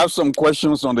 We have some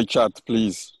questions on the chat,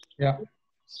 please. Yeah.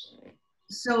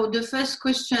 So the first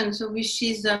question, so which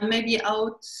is maybe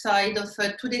outside of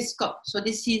today's scope. So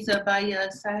this is by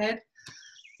Sahed.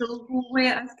 So who were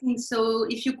asking, so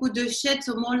if you could shed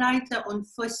some more light on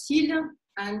fossil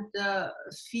and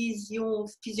fissionable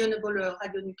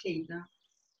radionuclide.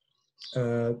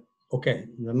 Okay,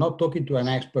 you're not talking to an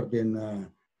expert in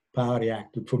power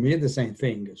reactor. For me, it's the same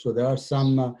thing. So there are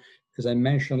some, as I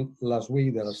mentioned last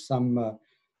week, there are some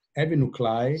heavy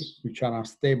nuclei which are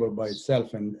unstable by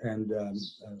itself and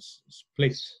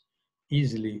split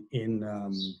easily in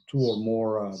 2 or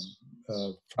more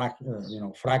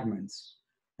fragments.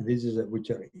 And this is which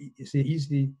are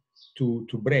easy to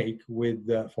break with,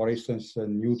 for instance, a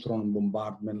neutron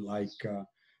bombardment like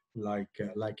in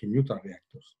neutron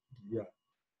reactors. Yeah.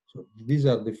 So these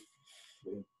are the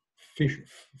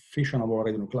fissionable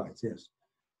radionuclides. Yes,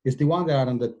 it's the one that are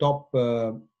on the top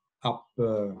up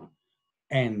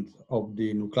end of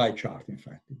the nuclide chart. In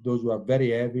fact, those who are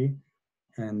very heavy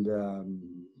and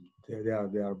they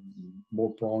are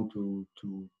more prone to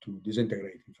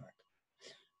disintegrate. In fact,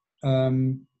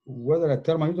 whether a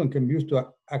thermal neutron can be used to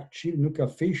achieve nuclear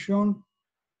fission,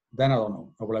 then I don't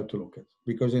know. I will have to look at,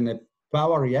 because in a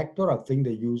power reactor, I think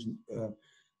they use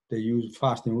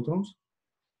fast neutrons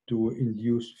to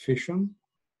induce fission.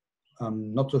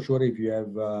 I'm not so sure if you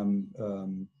have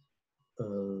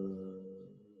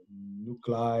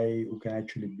nuclei who can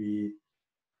actually be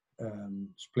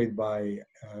split by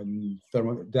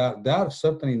thermal. There are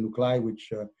certainly nuclei which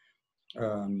have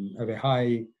a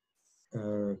high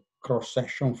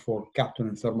cross-section for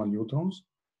capturing thermal neutrons.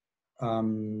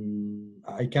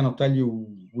 I cannot tell you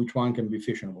which one can be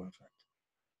fissionable, in fact.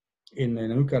 In a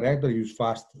nuclear reactor, they use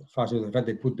fast. In fact,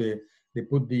 they put the They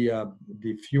put the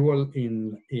fuel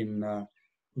in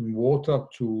water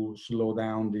to slow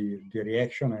down the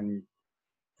reaction, and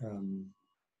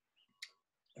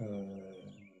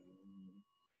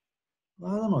I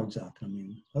don't know exactly. I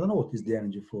mean, I don't know what is the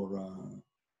energy for.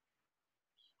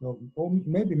 Or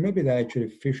maybe they're actually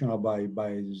fictional by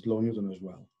slow Newton as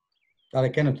well. But I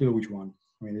cannot tell which one.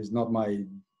 I mean, it's not my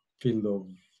field of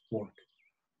work.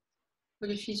 For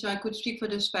the fission, I could speak for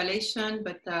the spallation,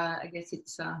 but I guess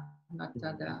it's not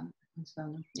the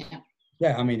concern. Yeah.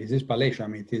 Yeah, I mean, it is spallation. I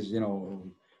mean, it is, you know.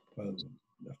 Well,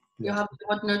 you have the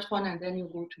hot neutron, and then you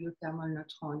go to your thermal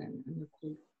neutron and the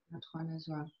cool neutron as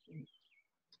well.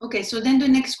 Okay, so then the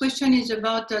next question is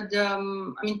about to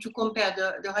compare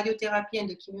the radiotherapy and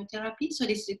the chemotherapy. So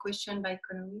this is a question by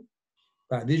economy.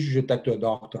 This you should talk to a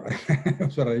doctor,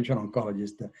 so a radiation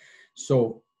oncologist.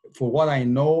 So for what I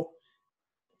know,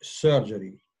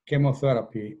 surgery,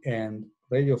 chemotherapy, and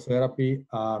radiotherapy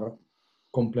are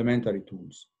complementary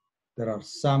tools. There are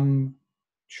some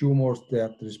tumors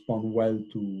that respond well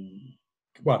to,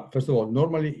 well, first of all,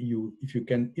 normally if you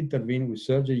can intervene with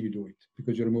surgery, you do it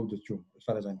because you remove the tumor, as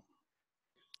far as I know.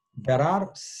 There are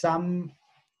some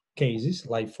cases,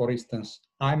 like for instance,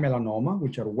 eye melanoma,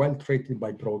 which are well treated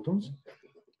by protons,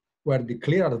 where the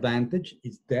clear advantage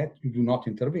is that you do not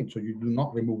intervene, so you do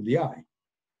not remove the eye,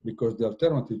 because the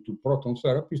alternative to proton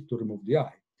therapy is to remove the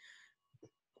eye.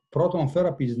 Proton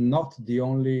therapy is not the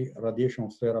only radiation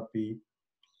therapy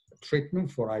treatment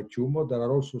for eye tumor. There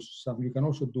are also some, you can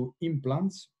also do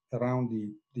implants around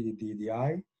the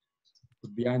eye,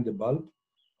 behind the bulb,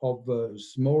 of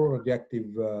small radioactive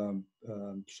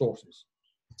sources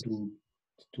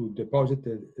to deposit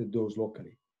those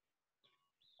locally.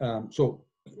 So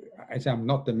as I'm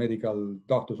not a medical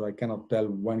doctor, so I cannot tell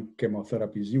when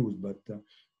chemotherapy is used, but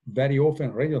very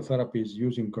often radiotherapy is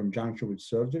used in conjunction with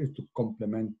surgery to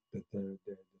complement the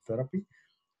therapy.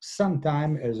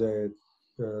 Sometimes as a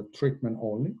treatment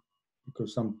only,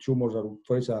 because some tumors are,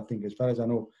 for instance, I think as far as I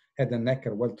know, head and neck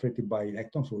are well treated by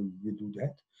electrons, so we do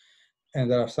that. And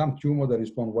there are some tumors that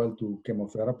respond well to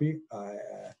chemotherapy.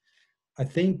 I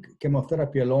think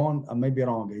chemotherapy alone, I may be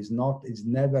wrong, is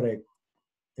never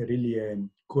really a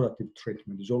curative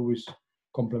treatment. It's always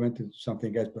complemented to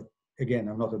something else. But again,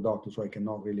 I'm not a doctor, so I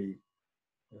cannot really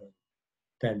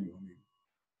tell you.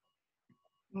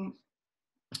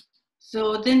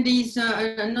 So then there's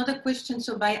another question.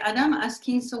 So by Adam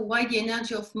asking, so why the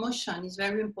energy of motion is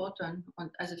very important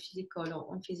as a physical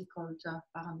or on physical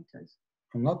parameters?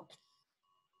 I'm not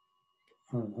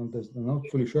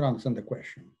fully sure I understand the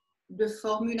question. The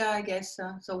formula, I guess.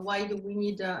 So why do we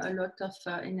need a lot of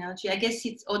energy? I guess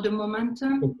it's, or the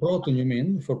momentum. For proton, you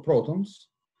mean? For protons?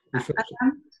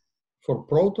 For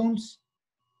protons,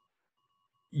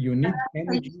 you need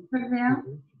energy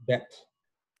to depth.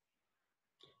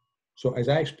 So as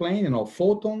I explained,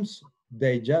 photons,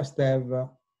 they just have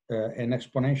an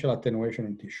exponential attenuation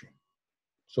in tissue.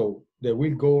 So they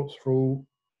will go through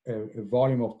a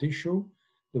volume of tissue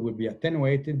that will be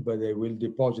attenuated, but they will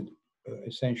deposit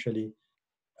essentially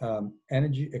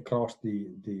energy across the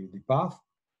path.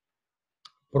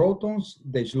 Protons,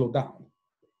 they slow down.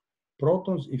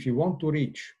 Protons, if you want to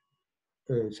reach,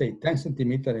 say, 10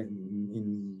 centimeters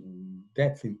in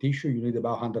depth in tissue, you need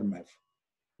about 100 MeV.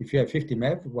 If you have 50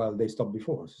 MeV, well, they stop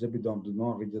before, so they do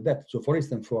not reach the depth. So for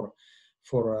instance, I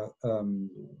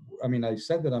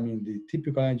said that, the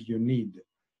typical energy you need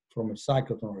from a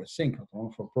cyclotron or a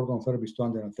synchrotron for proton therapy is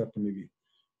 230 MeV,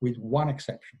 with one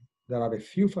exception. There are a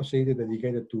few facilities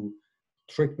dedicated to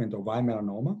treatment of eye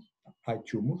melanoma, eye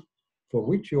tumors, for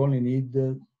which you only need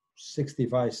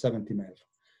 65, 70 MeV.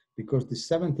 Because the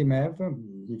 70 MeV,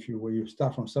 if you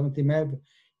start from 70 MeV,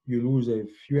 you lose a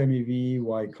few MeV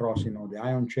while crossing the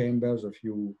ion chambers, a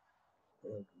few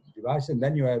devices, and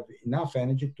then you have enough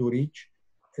energy to reach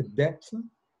a depth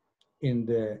in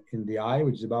the eye,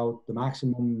 which is about the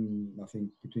maximum, I think,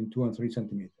 between 2 and 3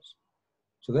 centimeters.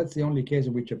 So that's the only case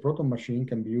in which a proton machine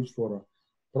can be used for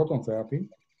proton therapy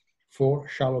for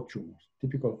shallow tumors,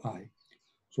 typical eye.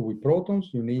 So with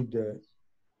protons, you need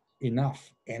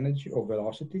enough energy or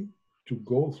velocity to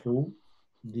go through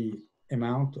the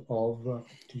amount of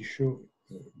tissue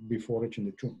before reaching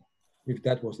the tumor, if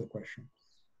that was the question.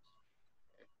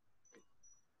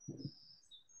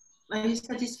 Are you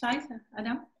satisfied,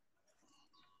 Adam?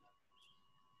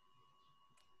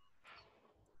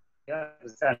 Yeah,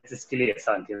 it is clear.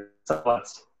 Thank you so much.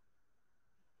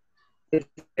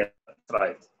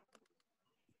 Right.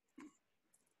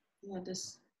 Yeah,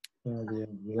 this. The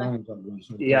lines are going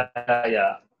so Yeah.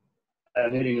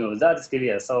 I'm hearing you. That's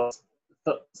clear. So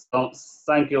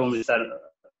thank you, Mr.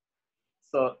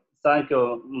 So thank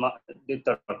you,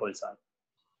 Dr. Colson.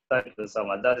 Thank you so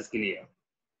much. That is clear.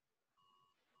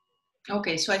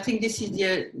 Okay, so I think this is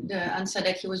the answer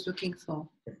that he was looking for.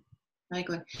 Very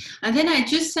good. And then I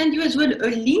just send you as well a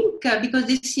link because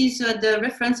this is the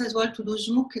reference as well to those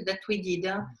MOOC that we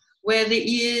did, where there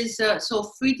is so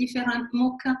 3 different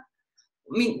MOOC, I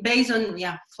mean, based on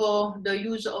for the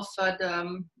use of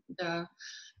the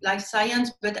life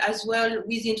science, but as well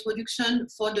with introduction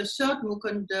for the third MOOC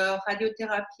on the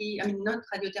radiotherapy. I mean, not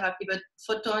radiotherapy, but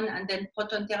photon and then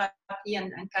proton therapy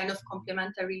and kind of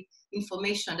complementary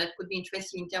information that could be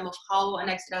interesting in terms of how an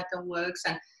accelerator works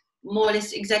and more or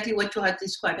less exactly what you had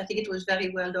described. I think it was very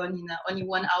well done in only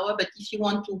 1 hour, but if you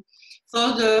want to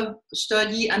further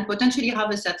study and potentially have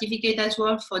a certificate as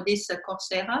well for this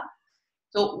Coursera.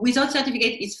 So without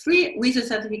certificate, it's free. With a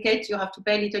certificate, you have to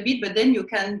pay a little bit, but then you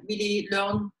can really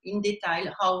learn in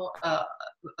detail how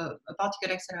a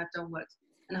particular accelerator works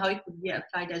and how it could be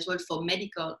applied as well for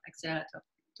medical accelerator.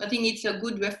 So I think it's a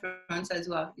good reference as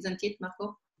well, isn't it,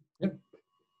 Marco? Yep.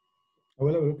 I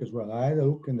will have a look as well. I had a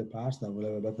look in the past. I will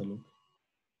have a better look.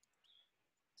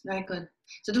 Very good.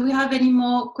 So do we have any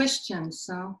more questions?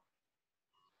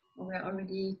 We're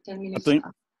already 10 minutes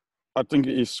past. I think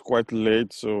it's quite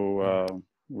late, so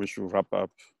we should wrap up.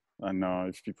 And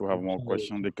if people have more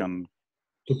questions, they can.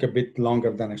 Took a bit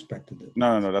longer than expected.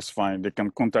 No, that's fine. They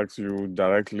can contact you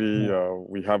directly. Yeah.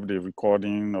 We have the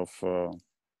recording of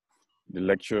the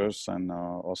lectures, and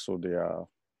also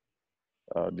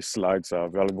the slides are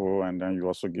available. And then you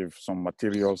also give some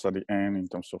materials at the end in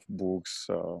terms of books.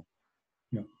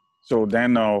 Yeah. So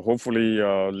then hopefully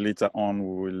later on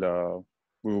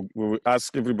we will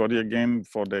ask everybody again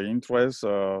for their interest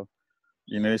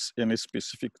in any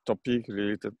specific topic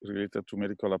related to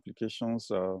medical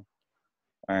applications.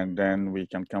 And then we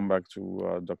can come back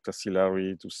to Dr.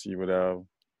 Silari to see whether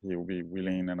he will be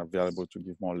willing and available to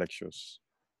give more lectures,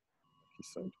 he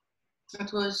said.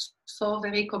 That was 4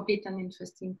 very complete and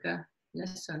interesting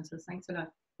lessons, so thanks a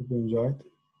lot. Hope you enjoyed.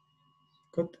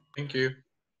 Good. Thank you.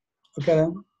 Okay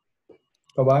then.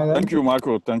 Bye-bye then. Thank you,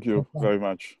 Marco. Thank you very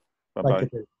much. Bye-bye.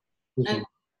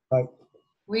 Bye.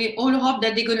 We all hope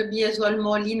that they're going to be as well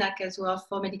more LINAC as well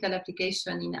for medical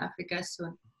application in Africa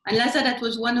soon. And Laza, that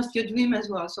was one of your dreams as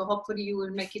well. So hopefully you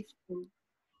will make it through.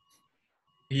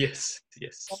 Yes.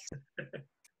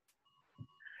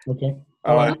 Okay.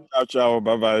 All right. Ciao.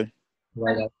 Bye-bye.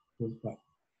 Bye. Bye.